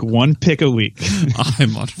only make 1 pick a week.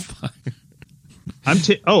 I'm on fire.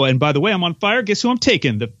 And by the way, I'm on fire. Guess who I'm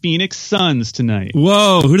taking? The Phoenix Suns tonight.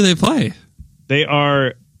 Whoa, who do they play? They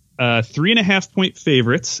are 3.5-point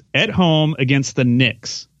favorites at home against the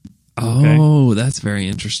Knicks. Oh, that's very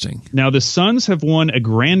interesting. Now, the Suns have won a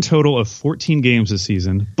grand total of 14 games this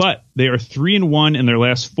season, but they are 3-1 in their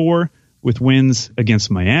last 4 with wins against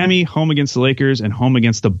Miami, home against the Lakers, and home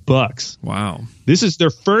against the Bucks. Wow. This is their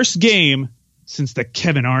first game since the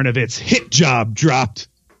Kevin Arnovitz hit job dropped.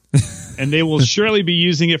 And they will surely be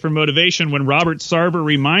using it for motivation when Robert Sarver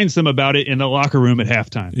reminds them about it in the locker room at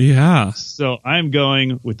halftime. Yeah. So I'm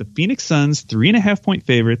going with the Phoenix Suns, 3.5-point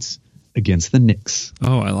favorites against the Knicks.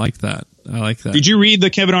 Oh, I like that. Did you read the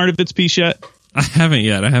Kevin Arnovitz piece yet? I haven't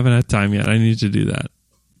yet. I haven't had time yet. I need to do that.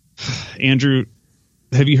 Andrew,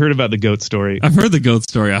 have you heard about the GOAT story? I've heard the GOAT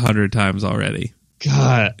story 100 times already.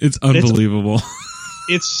 God. It's unbelievable.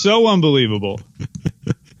 It's so unbelievable.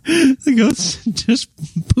 The goats just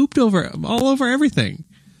pooped all over everything.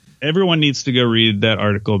 Everyone needs to go read that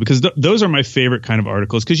article because those are my favorite kind of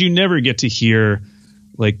articles because you never get to hear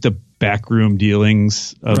like the backroom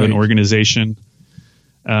dealings of an organization.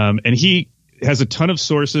 And he has a ton of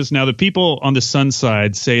sources. Now, the people on the Sun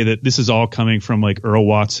side say that this is all coming from like Earl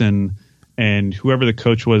Watson and whoever the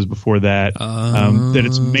coach was before that, that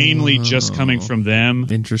it's mainly just coming from them.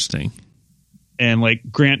 Interesting. And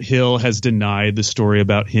like Grant Hill has denied the story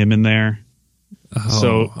about him in there.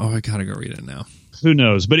 Oh, I gotta go read it now. Who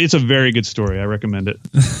knows? But it's a very good story. I recommend it.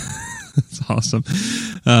 That's awesome.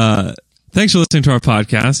 Thanks for listening to our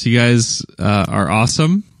podcast. You guys are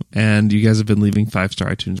awesome. And you guys have been leaving 5-star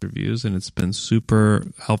iTunes reviews, and it's been super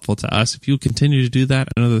helpful to us. If you continue to do that,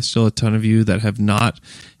 I know there's still a ton of you that have not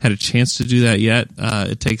had a chance to do that yet.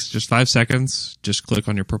 It takes just 5 seconds. Just click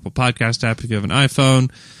on your Purple Podcast app if you have an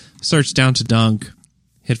iPhone. Search Down to Dunk.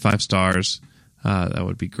 Hit 5 stars. That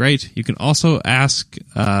would be great. You can also ask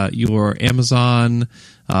your Amazon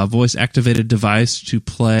voice-activated device to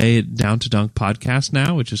play Down to Dunk podcast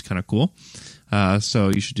now, which is kind of cool. So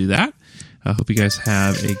you should do that. I hope you guys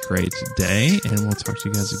have a great day, and we'll talk to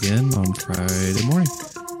you guys again on Friday morning.